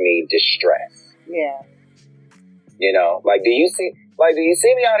causes me distress. Yeah. Like, do you see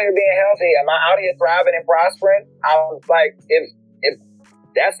me out here being healthy? Am I out here thriving and prospering? I'm like, if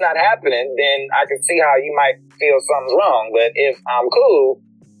that's not happening, then I can see how you might feel something's wrong. But if I'm cool,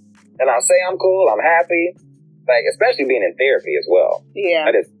 and I say I'm cool, I'm happy, like, especially being in therapy as well.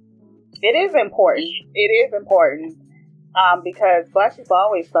 Yeah. It is important. It is important. Because Black people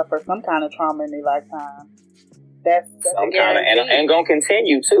always suffer some kind of trauma in their lifetime. That's some kind of, and gonna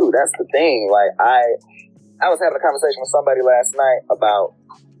continue too. That's the thing. Like, I was having a conversation with somebody last night about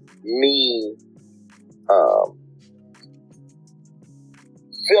me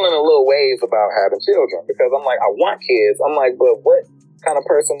feeling a little ways about having children because I'm like, I want kids. I'm like, but what kind of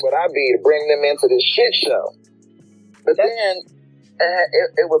person would I be to bring them into this shit show? But then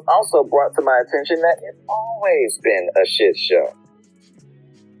it was also brought to my attention that it's always been a shit show.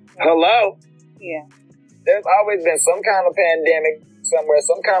 Hello? Yeah. There's always been some kind of pandemic somewhere,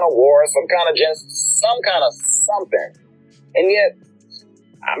 some kind of war, some kind of something. And yet,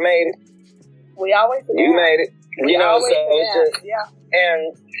 I made it. We always do. You made it. So it's just, yeah.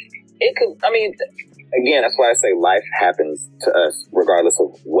 And it could, again, that's why I say life happens to us regardless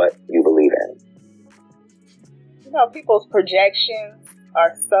of what you believe in. People's projections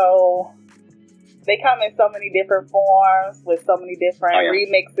are they come in so many different forms with so many different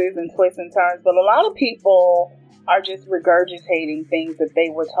remixes and twists and turns, but a lot of people are just regurgitating things that they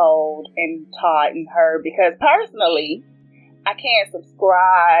were told and taught and heard. Because personally, I can't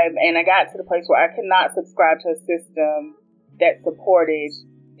subscribe, and I got to the place where I could not subscribe to a system that supported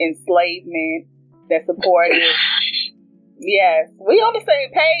enslavement, that supported... Yes, we on the same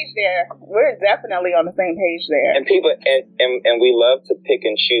page there. We're definitely on the same page there. And people, and we love to pick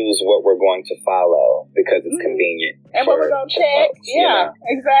and choose what we're going to follow because it's convenient. And what we're going to check. Folks,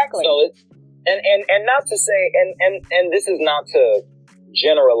 exactly. So it's, and not to say, and this is not to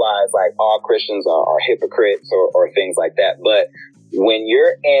generalize like all Christians are hypocrites or things like that, but when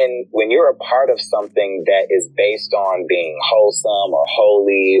you're a part of something that is based on being wholesome or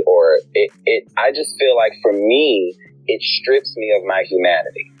holy, or I just feel like for me, it strips me of my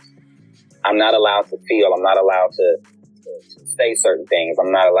humanity. I'm not allowed to feel. I'm not allowed to say certain things.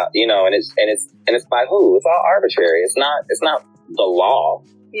 I'm not allowed, and it's by who? It's all arbitrary. It's not the law.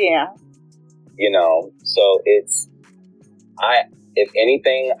 Yeah. So if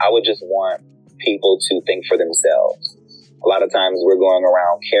anything, I would just want people to think for themselves. A lot of times we're going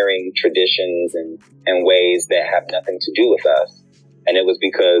around carrying traditions and ways that have nothing to do with us. And it was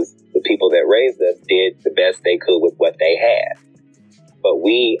because the people that raised us did the best they could with what they had. But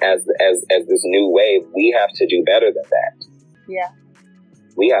we, as this new wave, we have to do better than that. Yeah.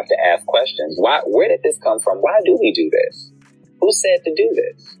 We have to ask questions. Where did this come from? Why do we do this? Who said to do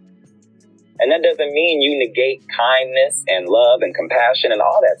this? And that doesn't mean you negate kindness and love and compassion and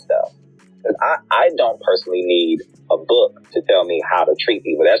all that stuff. I don't personally need a book to tell me how to treat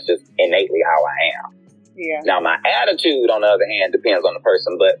people. That's just innately how I am. Yeah. Now, my attitude, on the other hand, depends on the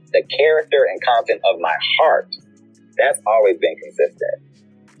person, but the character and content of my heart, that's always been consistent.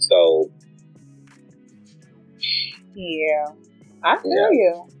 So, yeah, I feel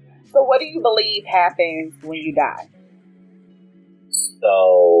you. So, what do you believe happens when you die?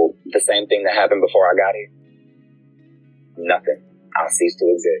 So, the same thing that happened before I got here. Nothing. I'll cease to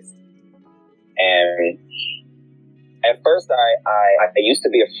exist. And at first, I used to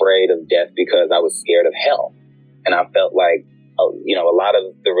be afraid of death because I was scared of hell. And I felt like, a lot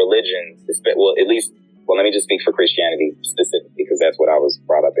of the religions, let me just speak for Christianity specifically, because that's what I was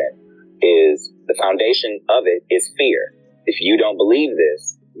brought up in, is the foundation of it is fear. If you don't believe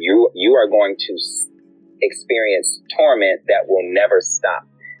this, you are going to experience torment that will never stop.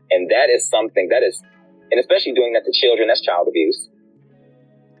 And that is something and especially doing that to children, that's child abuse.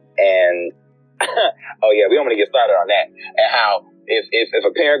 And oh yeah, we don't want to get started on that. And how if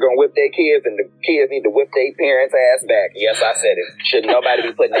a parent gonna whip their kids and the kids need to whip their parents' ass back, yes, I said it. Should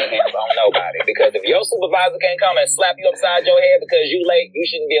nobody be putting their hands on nobody? Because if your supervisor can't come and slap you upside your head because you late, you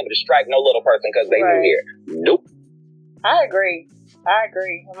shouldn't be able to strike no little person because they new here. Nope. I agree.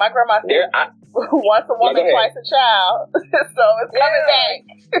 My grandma said, once a woman, twice a child. So it's coming back.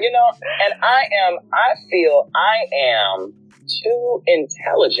 And I feel I am too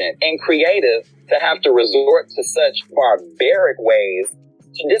intelligent and creative to have to resort to such barbaric ways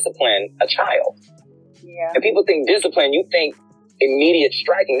to discipline a child. Yeah. And people think discipline, you think immediate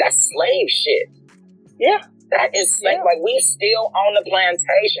striking. That's slave shit. Yeah. That is slave. Yeah. Like, we still on the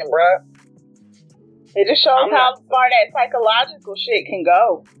plantation, bruh. It just shows how far that psychological shit can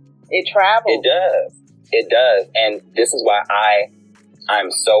go. It travels. It does. And this is why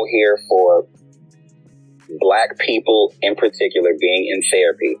I'm so here for Black people in particular being in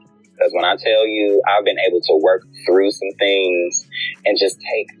therapy. Because when I tell you I've been able to work through some things and just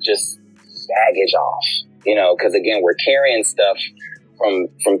take baggage off, because again, we're carrying stuff from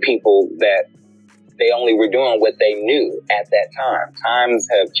people that they only were doing what they knew at that time. Times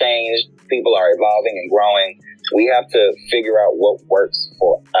have changed. People are evolving and growing. We have to figure out what works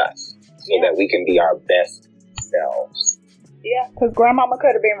for us so that we can be our best selves. Yeah, because grandmama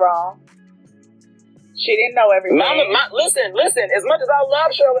could have been wrong. She didn't know everything. Listen. As much as I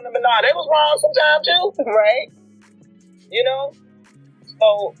love Shirley and Bernarr, they was wrong sometimes too. Right.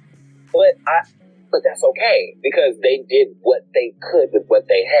 So, but that's okay because they did what they could with what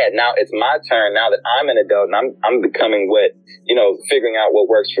they had. Now it's my turn. Now that I'm an adult and I'm becoming figuring out what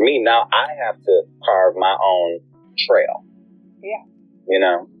works for me. Now I have to carve my own trail. Yeah.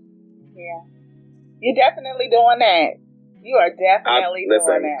 Yeah. You're definitely doing that. You are definitely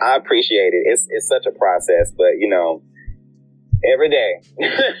doing that. I appreciate it. It's such a process, but every day.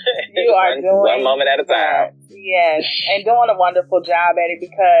 You are doing one moment at a time. Yes, and doing a wonderful job at it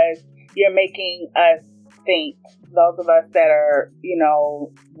because you're making us think. Those of us that are,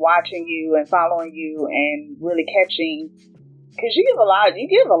 watching you and following you and really catching, because you give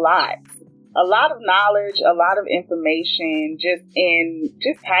a lot. A lot of knowledge, a lot of information, just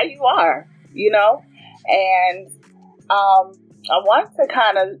how you are, and. I want to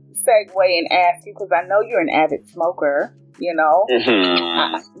kind of segue and ask you, because I know you're an avid smoker,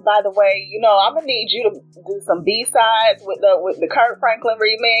 Mm-hmm. By the way, I'm going to need you to do some B-sides with the Kurt Franklin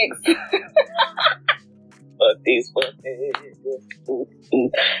remix. But these forever.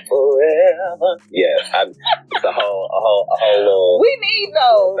 Yes, it's a whole little. We need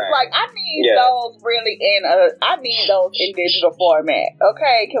those. Thing. Like, I need those really I need those in digital format.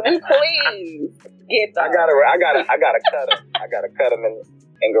 Okay, can we please get those? I gotta cut them. I gotta cut them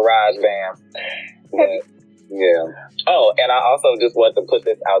in GarageBand. Yeah. Oh, and I also just want to put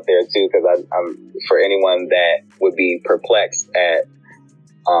this out there too, because I'm for anyone that would be perplexed at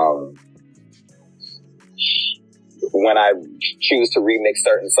when I choose to remix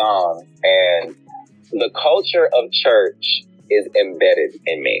certain songs, and the culture of church is embedded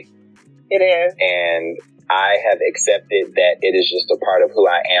in me. It is. And I have accepted that it is just a part of who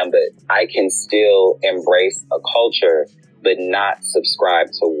I am, but I can still embrace a culture, but not subscribe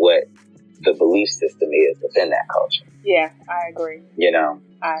to what the belief system is within that culture. Yeah, I agree.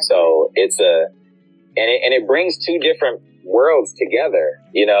 So it's and it brings two different worlds together.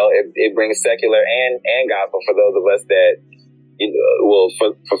 It brings secular and gospel for those of us that,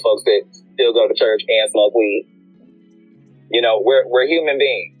 for folks that still go to church and smoke weed. We're human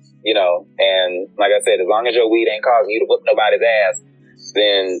beings, and like I said, as long as your weed ain't causing you to whoop nobody's ass,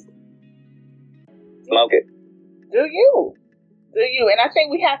 then smoke it. Do you? And I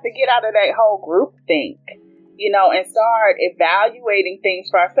think we have to get out of that whole group think, and start evaluating things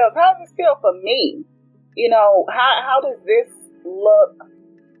for ourselves. How does this feel for me? How does this look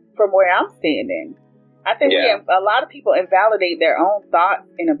from where I'm standing? I think a lot of people invalidate their own thoughts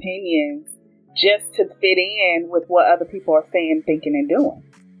and opinions just to fit in with what other people are saying, thinking, and doing.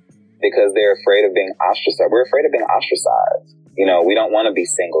 Because they're afraid of being ostracized. We're afraid of being ostracized. We don't want to be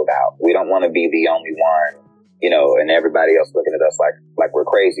singled out. We don't want to be the only one, and everybody else looking at us like we're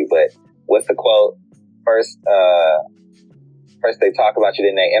crazy. But what's the quote? First they talk about you,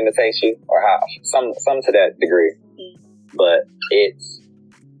 then they imitate you, or how some to that degree. But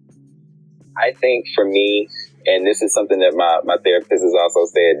I think for me, and this is something that my therapist has also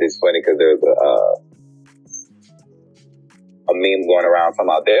said. It's funny because there's a meme going around talking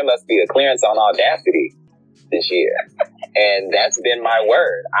about there must be a clearance on audacity this year, and that's been my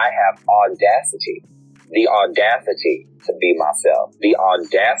word. I have audacity, the audacity to be myself, the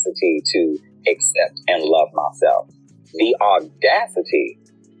audacity to accept and love myself, the audacity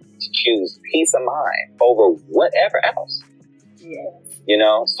to choose peace of mind over whatever else. You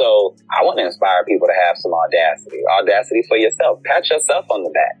know, so I want to inspire people to have some audacity for yourself. Pat yourself on the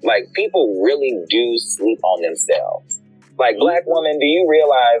back. Like, people really do sleep on themselves. Like, Black woman, do you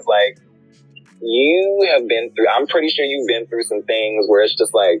realize, like, you have been through, I'm pretty sure you've been through some things where it's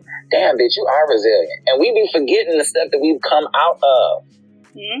just like, damn, bitch, you are resilient. And we be forgetting the stuff that we've come out of.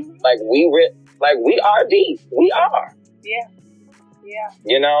 Like, we are deep. We are. Yeah.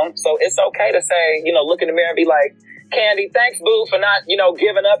 You know, so it's okay to say, you know, look in the mirror and be like, Candy, thanks, boo, for not, you know,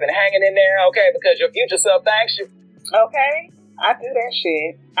 giving up and hanging in there, okay, because your future self thanks you. Okay, I do that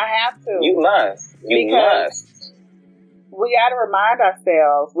shit. I have to. You must. You must. We got to remind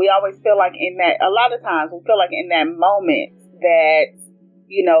ourselves. We always feel like a lot of times, we feel like in that moment that,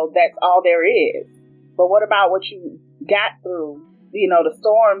 you know, that's all there is. But what about what you got through? You know, the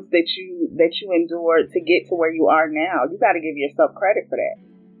storms that you endured to get to where you are now. You got to give yourself credit for that.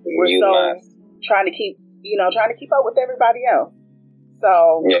 We're must. trying to keep up with everybody else.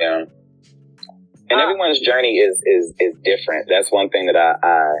 So yeah, and everyone's journey is different. That's one thing that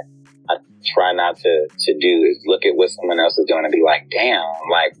I try not to do is look at what someone else is doing and be like, damn,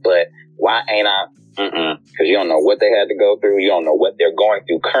 like, but why ain't I? Because you don't know what they had to go through. You don't know what they're going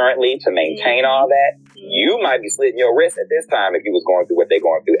through currently to maintain all that. You might be slitting your wrist at this time if you was going through what they're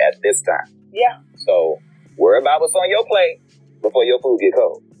going through at this time. Yeah. So worry about what's on your plate before your food get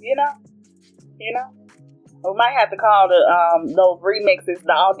cold. You know. We might have to call those remixes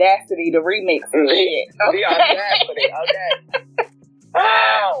the audacity to remix. Okay. The audacity. Okay.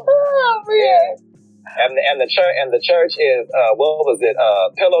 Oh man. Yeah. And the church is what was it?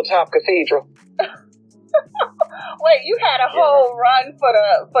 Pillow Top Cathedral. Wait, you had a whole run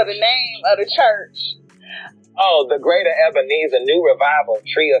for the name of the church. Oh, the Greater Ebenezer New Revival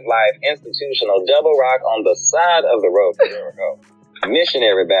Tree of Life Institutional Double Rock on the side of the road to Jericho.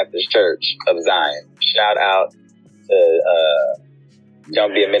 Missionary Baptist Church of Zion. Shout out to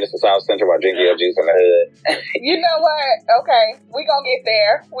don't be a minister South Central while drinking your juice in the hood. You know what? Okay, we gonna get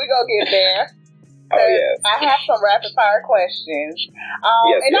there. Oh, yes. I have some rapid fire questions.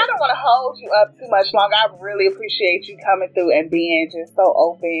 Yes. I don't want to hold you up too much longer. I really appreciate you coming through and being just so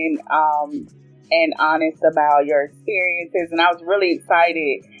open and honest about your experiences. And I was really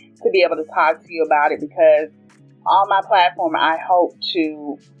excited to be able to talk to you about it because on my platform, I hope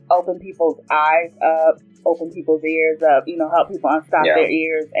to open people's eyes up, open people's ears up, you know, help people unstop their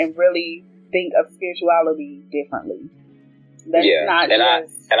ears and really think of spirituality differently. That's not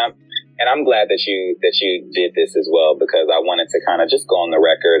And I'm glad that you did this as well, because I wanted to kind of just go on the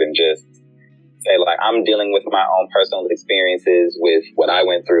record and just say, like, I'm dealing with my own personal experiences with what I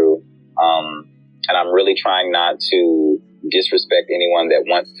went through. And I'm really trying not to disrespect anyone that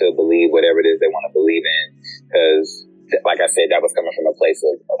wants to believe whatever it is they want to believe in. Because, like I said, that was coming from a place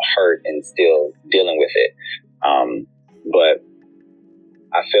of hurt and still dealing with it. But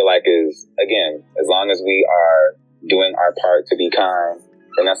I feel like as long as we are doing our part to be kind,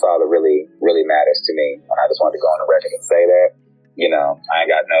 then that's all that really, really matters to me. And I just wanted to go on the record and say that, you know, I ain't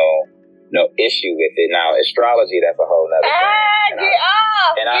got no issue with it. Now, astrology, that's a whole nother thing.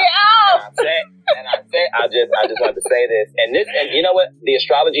 I just wanted to say this. And you know what? The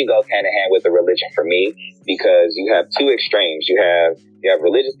astrology goes hand in hand with the religion for me, because you have two extremes. You have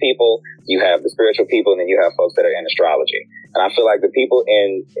religious people, you have the spiritual people, and then you have folks that are in astrology. And I feel like the people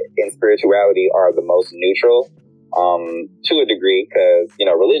in spirituality are the most neutral. To a degree, because, you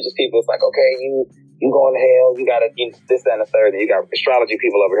know, religious people, it's like, okay, you going to hell, you gotta this, that, and the third, and you got astrology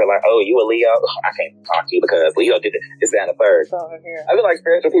people over here like, oh, you a Leo? I can't talk to you because Leo did this, that, and the third. I feel like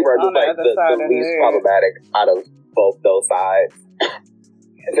spiritual people are just like the least problematic out of both those sides.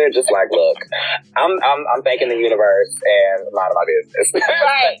 They're just like, look, I'm thanking the universe and minding my business.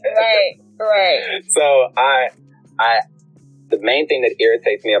 Right. So the main thing that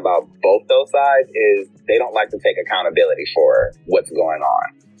irritates me about both those sides is they don't like to take accountability for what's going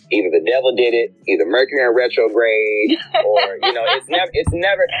on. Either the devil did it, either Mercury in retrograde, or, you know,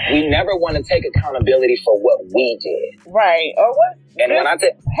 we never want to take accountability for what we did. Right. Or what's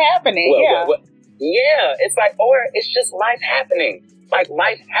happening. It's like, or it's just life happening. Like,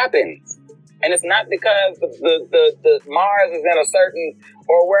 life happens. And it's not because the Mars is in a certain,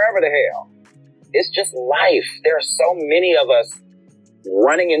 or wherever the hell. It's just life. There are so many of us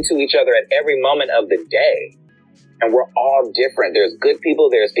running into each other at every moment of the day. And we're all different. There's good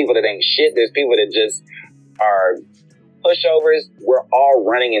people. There's people that ain't shit. There's people that just are pushovers. We're all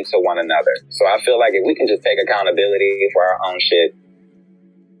running into one another. So I feel like if we can just take accountability for our own shit.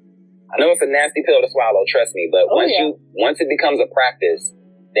 I know it's a nasty pill to swallow, trust me. But once it becomes a practice,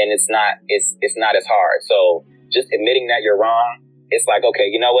 then it's not as hard. So just admitting that you're wrong, it's like,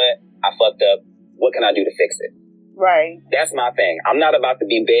 okay, you know what? I fucked up. What can I do to fix it? Right. That's my thing. I'm not about to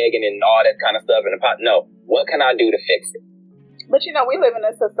be begging and all that kind of stuff in the pot. No. What can I do to fix it? But, you know, we live in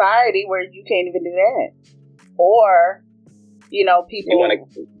a society where you can't even do that. Or, you know, people use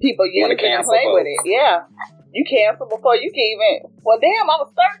it and play with it. Yeah. You cancel before you can even... Well, damn, I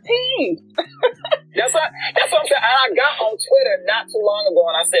was 13. That's what I'm saying. And I got on Twitter not too long ago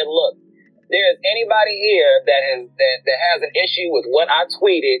and I said, look, there's anybody here that has an issue with what I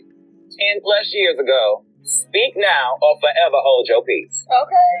tweeted 10 plus years ago, speak now or forever hold your peace.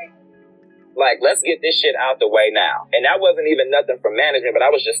 Okay. Like, let's get this shit out the way now. And that wasn't even nothing from management, but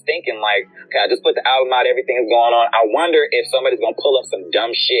I was just thinking, like, okay, I just put the album out, everything's going on. I wonder if somebody's going to pull up some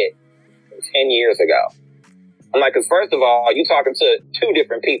dumb shit from 10 years ago. I'm like, because first of all, you talking to two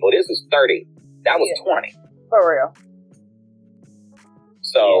different people. This is 30. That was 20. For real.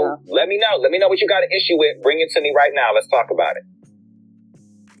 So let me know. Let me know what you got an issue with. Bring it to me right now. Let's talk about it.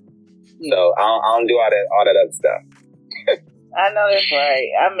 Yeah. So I don't do all that other stuff. I know that's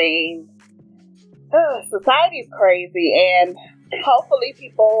right. I mean, society's crazy, and hopefully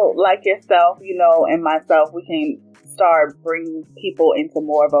people like yourself, you know, and myself, we can start bringing people into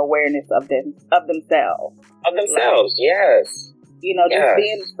more of awareness of themselves. Of themselves, yes. You know, just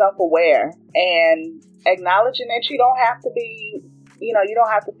being self-aware and acknowledging that you don't have to be, you know, you don't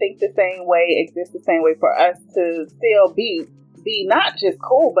have to think the same way, exist the same way for us to still be not just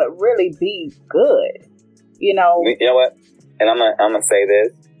cool, but really be good. You know? You know what? And I'm gonna say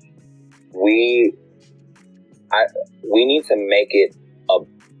this. We need to make it a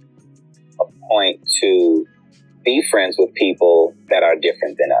point to be friends with people that are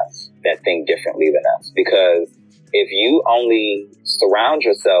different than us, that think differently than us. Because if you only surround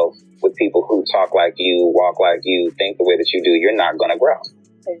yourself with people who talk like you, walk like you, think the way that you do, you're not going to grow.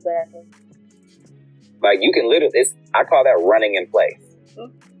 Exactly. Like, you can literally, I call that running in place.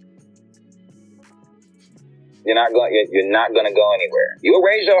 Mm-hmm. You're not going to go anywhere. You'll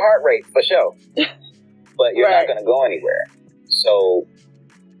raise your heart rate for sure, but you're not going to go anywhere. So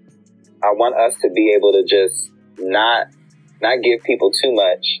I want us to be able to just not give people too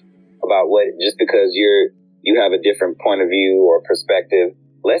much about what, just because you have a different point of view or perspective.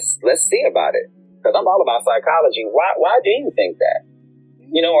 Let's see about it. Because I'm all about psychology. Why do you think that?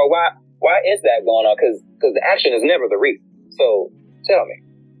 You know, or why is that going on? Because the action is never the reason. So tell me.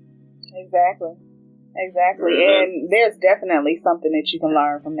 Exactly. Mm-hmm. And there's definitely something that you can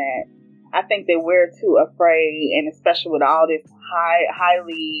learn from that. I think that we're too afraid, and especially with all this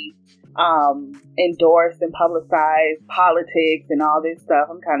highly endorsed and publicized politics and all this stuff,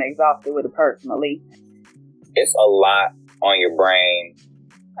 I'm kind of exhausted with it personally. It's a lot on your brain.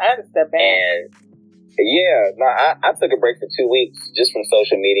 I had to step back. And I took a break for 2 weeks just from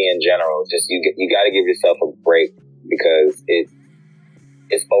social media in general. Just you got to give yourself a break because it's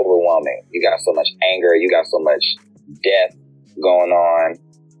overwhelming. You got so much anger. You got so much death going on.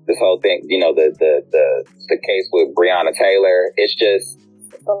 This whole thing, you know, the case with Breonna Taylor. It's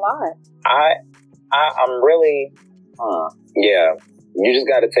a lot. I'm really, you just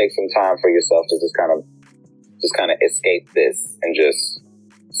got to take some time for yourself to just kind of escape this and just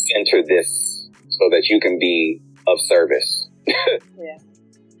center this so that you can be of service. Yeah,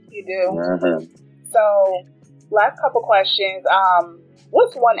 you do. Mm-hmm. So, last couple questions.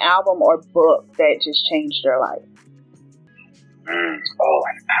 What's one album or book that just changed your life? Oh,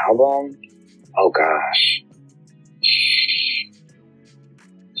 an album? Oh gosh.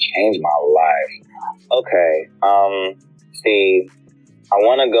 Changed my life. Okay. See, I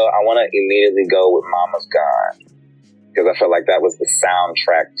want to immediately go with Mama's Gone. Because I felt like that was the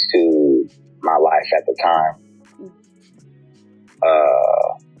soundtrack to my life at the time.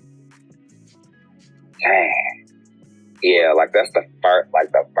 Dang. Yeah, like that's the first,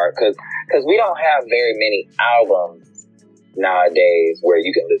 because we don't have very many albums nowadays where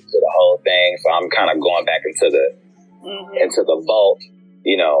you can listen to the whole thing. So I'm kind of going back into the vault.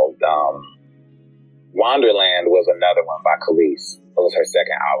 You know, Wonderland was another one by Khalees. It was her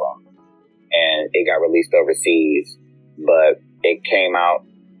second album, and it got released overseas, but it came out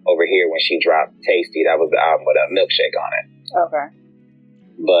over here when she dropped Tasty. That was the album with a milkshake on it. Okay.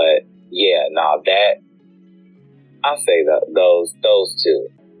 But yeah, that I'll say those two.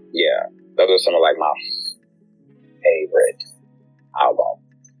 Yeah, those are some of like my favorite albums.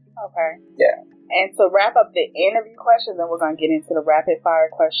 Okay. Yeah. And to wrap up the interview questions, and we're gonna get into the rapid fire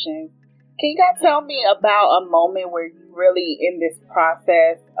questions. Can you guys tell me about a moment where you really, in this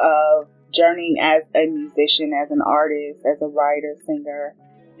process of journeying as a musician, as an artist, as a writer, singer,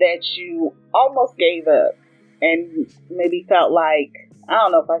 that you almost gave up and maybe felt like, I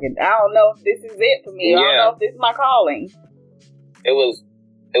don't know if this is it for me. Yeah. I don't know if this is my calling. It was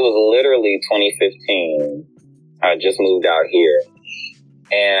literally 2015. I just moved out here,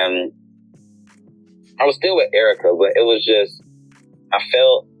 and I was still with Erica, but it was just, I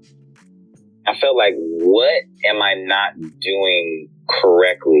felt like, what am I not doing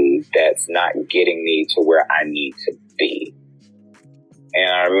correctly that's not getting me to where I need to be? And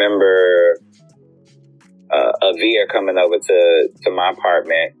I remember Avir coming over to my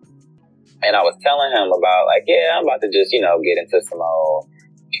apartment, and I was telling him about, like, yeah, I'm about to just, get into some old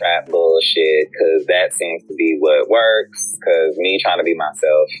trap bullshit, because that seems to be what works, because me trying to be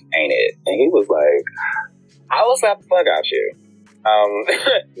myself ain't it. And he was like, I will slap the fuck out you.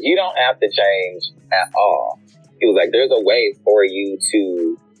 You don't have to change at all. He was like, there's a way for you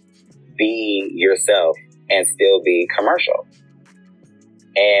to be yourself and still be commercial.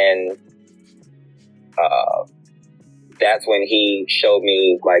 And that's when he showed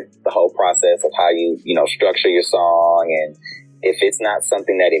me, like, the whole process of how you structure your song, and if it's not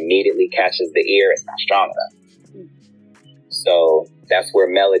something that immediately catches the ear, it's not strong enough. So that's where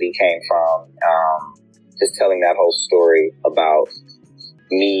melody came from. Just telling that whole story about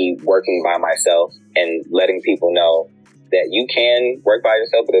me working by myself and letting people know that you can work by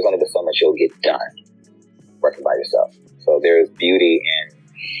yourself, but there's only so much you'll get done working by yourself. So there's beauty in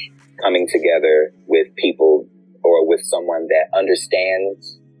coming together with people or with someone that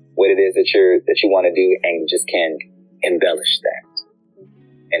understands what it is that you want to do, and just can embellish that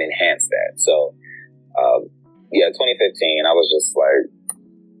and enhance that. So, 2015, I was just like,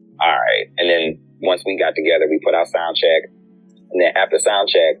 all right. And then once we got together, we put our sound check. And then after sound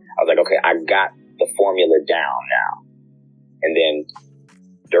check, I was like, okay, I got the formula down now. And then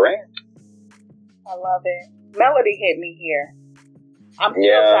Durrand. I love it. Melody hit me here. I'm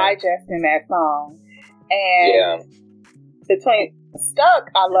still digesting that song. And between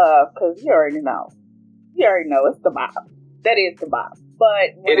Stuck, I love, because you already know. It's the bop. That is the bop.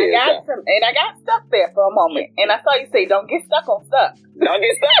 But when I got stuck there for a moment, and I saw you say, "Don't get stuck on Stuck." Don't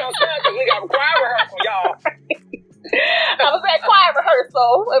get stuck on Stuck, because we got choir rehearsal, y'all. I was at choir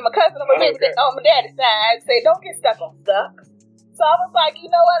rehearsal, and my cousin on my daddy's side said, "Don't get stuck on Stuck." So I was like, you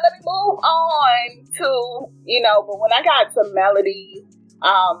know what? Let me move on to But when I got to melody,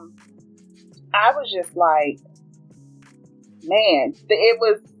 I was just like, man, it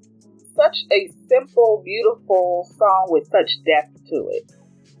was such a simple, beautiful song with such depth to it,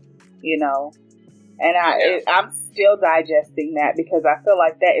 and I'm still digesting that, because I feel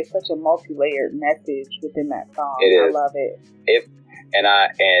like that is such a multi-layered message within that song. I love it.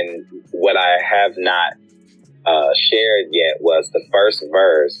 And what I have not shared yet was the first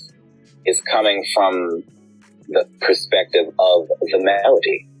verse is coming from the perspective of the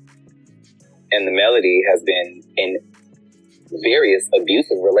melody, and the melody has been in various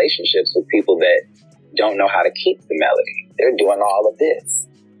abusive relationships with people that don't know how to keep the melody. They're doing all of this.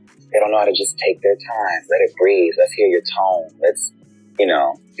 They don't know how to just take their time, let it breathe, let's hear your tone,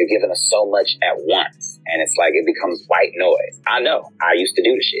 you're giving us so much at once, and it's like it becomes white noise. I know, I used to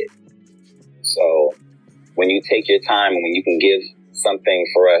do the shit. So when you take your time and when you can give something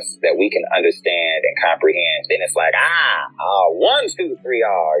for us that we can understand and comprehend, then it's like, 1, 2, 3,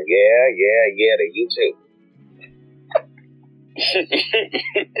 yeah, to you too.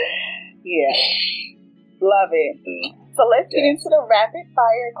 Yeah, love it. So let's get into the rapid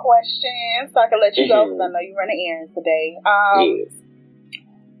fire questions, so I can let you go, because I know you're running errands today. Yes.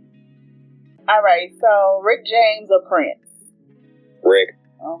 All right. So Rick James or Prince? Rick.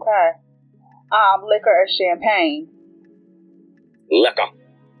 Okay. Liquor or champagne? Liquor.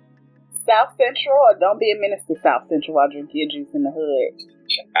 South Central or don't be a minister South Central while drinking your juice in the hood?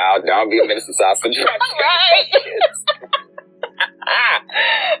 Don't be a minister South Central. Right.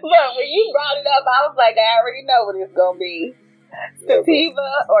 Look, when you brought it up, I was like, I already know what it's gonna be.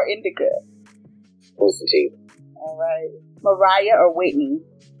 Sativa or indica? Who's sativa? All right. Mariah or Whitney?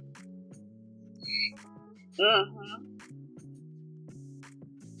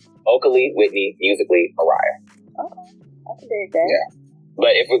 Vocally, Whitney. Musically, Mariah. Okay, I can dig that. Yeah.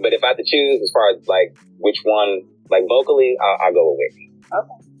 But if I had to choose, as far as like which one, like vocally, I'll go with Whitney.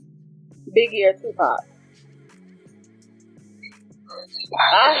 Okay. Biggie or Tupac?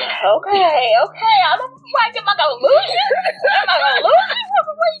 Okay. I don't like. Am I gonna lose you?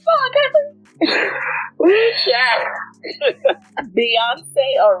 Where you going, cousin? Beyonce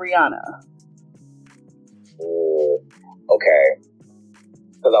or Rihanna? Okay.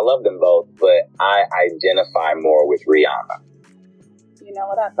 Because I love them both, but I identify more with Rihanna. You know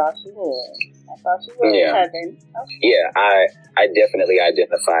what? I thought you would. Yeah. Cousin. Okay. Yeah, I definitely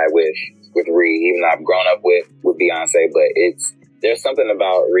identify with Ree, even though I've grown up with Beyonce, but there's something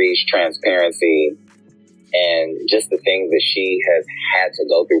about Ree's transparency and just the things that she has had to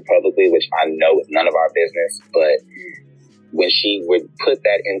go through publicly, which I know is none of our business, but when she would put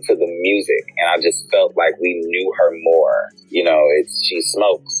that into the music, and I just felt like we knew her more. You know, she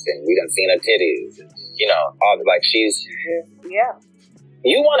smokes, and we done seen her titties, and, you know, all like she's yeah.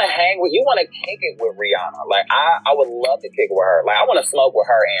 You want to kick it with Rihanna. Like I would love to kick it with her. Like I want to smoke with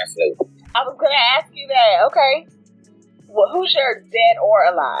her and Snoop. I was gonna ask you that. Okay. Well, who's your dead or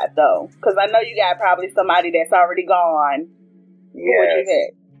alive though? Because I know you got probably somebody that's already gone. Yes. Who would you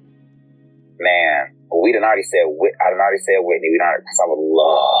pick? Man. We done already said Whitney. We don't, because I would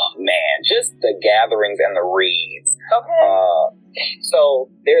love, man, just the gatherings and the reads. Okay. So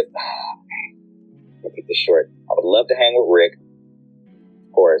there's, let me keep this short. I would love to hang with Rick,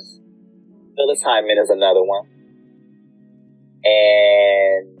 of course. Phyllis Hyman is another one.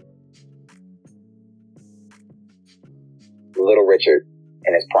 And Little Richard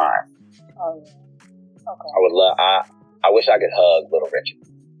in his prime. Oh, yeah. Okay. I would love, I wish I could hug Little Richard.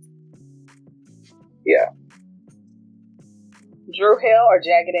 Yeah. Drew Hill or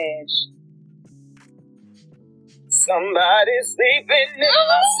Jagged Edge? Somebody's sleeping in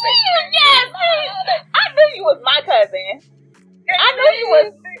my sleep. Yes! I knew you was my cousin. I knew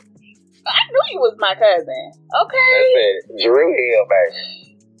you was my cousin. Okay. That's it. Drew Hill,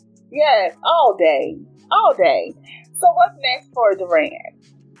 baby. Yes, all day. All day. So what's next for Durrand?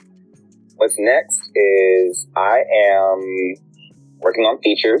 What's next is I am working on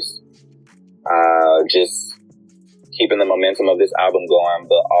features. Just keeping the momentum of this album going,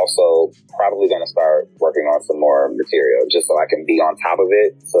 but also probably going to start working on some more material just so I can be on top of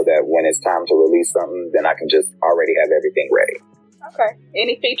it so that when it's time to release something, then I can just already have everything ready. Okay.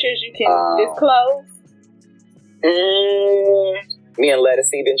 Any features you can disclose? Me and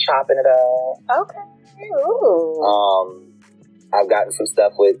Lettucey been chopping it up. Okay. Ooh. I've gotten some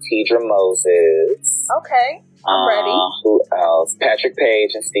stuff with Tidra Moses. Okay. I'm ready. Who else? Patrick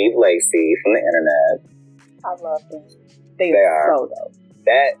Page and Steve Lacy from the internet. I love them. They are so dope.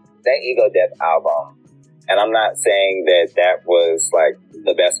 That Ego Death album, and I'm not saying that was like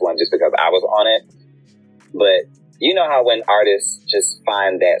the best one just because I was on it, but you know how when artists just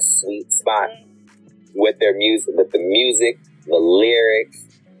find that sweet spot with their music, with the music, the lyrics,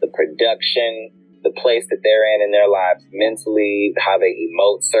 the production, the place that they're in their lives mentally, how they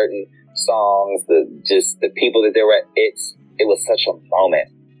emote certain songs, the people that they were at, it was such a moment.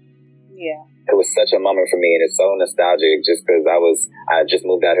 Yeah. It was such a moment for me, and it's so nostalgic just because I just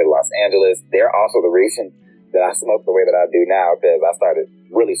moved out here to Los Angeles. They're also the reason that I smoke the way that I do now, because I started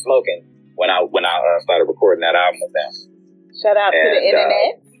really smoking when I started recording that album with them. Shout out to the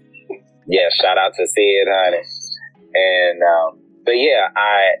internet. Yeah, shout out to Sid, honey. And but yeah,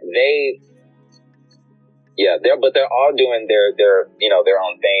 they're all doing their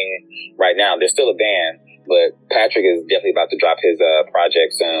own thing right now. They're still a band, but Patrick is definitely about to drop his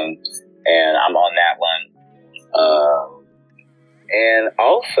project soon, and I'm on that one. And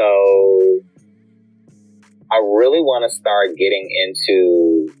also, I really want to start getting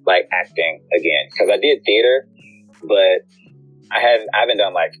into like acting again, because I did theater, but I haven't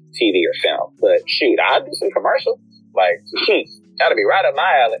done like TV or film. But shoot, I'll do some commercials. Like, that'll be right up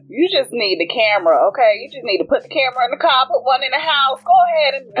my alley. You just need the camera, okay? You just need to put the camera in the car, put one in the house. Go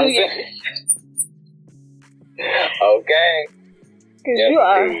ahead and do your... Okay. Because you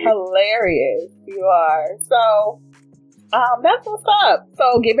are hilarious. You are. So, that's what's up.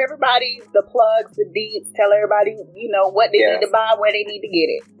 So, give everybody the plugs, the deets. Tell everybody, what they need to buy, where they need to get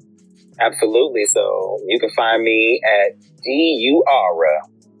it. Absolutely. So, you can find me at DurrandBerna,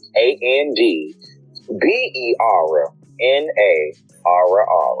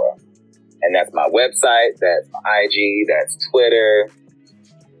 and that's my website, that's my IG, that's Twitter.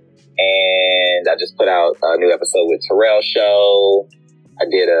 And I just put out a new episode with Terrell Show. I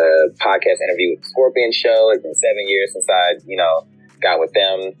did a podcast interview with the Scorpion Show. It's been 7 years since I, got with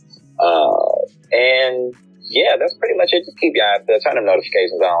them. And yeah, that's pretty much it. Just keep turn them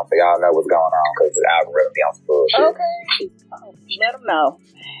notifications on so y'all know what's going on, because the algorithm be on some bullshit. Okay. Let them know.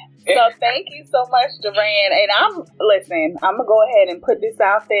 So thank you so much, Durrand. And I'm going to go ahead and put this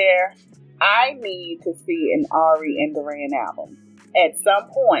out there. I need to see an Ari and Durrand album. At some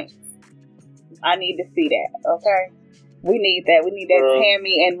point, I need to see that, okay? We need that. We need that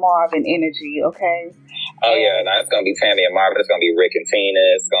Tammy and Marvin energy, okay? Oh, yeah. Now, it's going to be Tammy and Marvin. It's going to be Rick and Tina.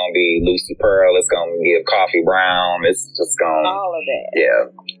 It's going to be Lucy Pearl. It's going to be Coffee Brown. It's just going to... all of that. Yeah.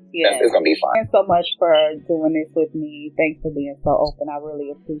 It's going to be fun. Thanks so much for doing this with me. Thanks for being so open. I really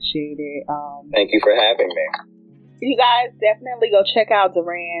appreciate it. Thank you for having me. You guys definitely go check out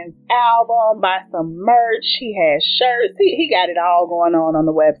Durrand's album, buy some merch. He has shirts. He got it all going on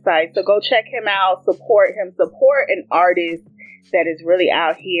the website. So go check him out, support him, support an artist that is really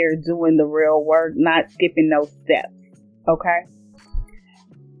out here doing the real work, not skipping no steps. Okay?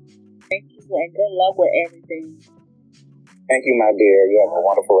 Thank you and good luck with everything. Thank you, my dear. You have a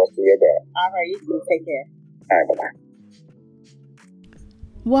wonderful rest of your day. All right, you too. Take care. All right, bye-bye.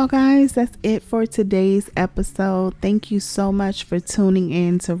 Well, guys, that's it for today's episode. Thank you so much for tuning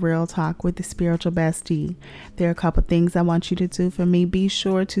in to Real Talk with the Spiritual Bestie. There are a couple things I want you to do for me. Be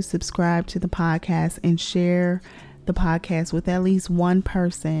sure to subscribe to the podcast and share the podcast with at least one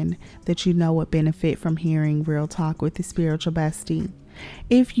person that you know would benefit from hearing Real Talk with the Spiritual Bestie.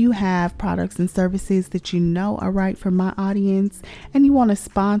 If you have products and services that you know are right for my audience and you want to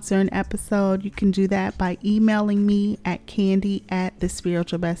sponsor an episode, you can do that by emailing me at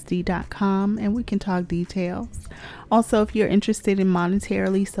candy@thespiritualbestie.com and we can talk details. Also, if you're interested in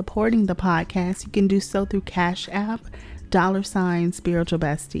monetarily supporting the podcast, you can do so through Cash App, $Spiritual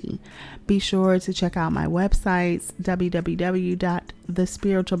Bestie. Be sure to check out my websites,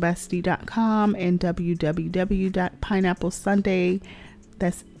 www.thespiritualbestie.com and www.pineapplesunday.com.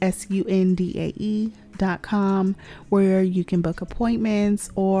 That's SUNDAE.com, where you can book appointments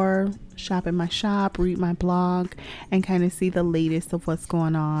or shop in my shop, read my blog, and kind of see the latest of what's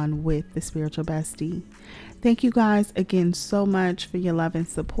going on with the Spiritual Bestie. Thank you guys again so much for your love and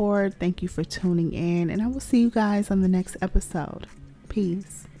support. Thank you for tuning in, and I will see you guys on the next episode.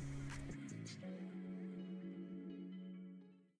 Peace.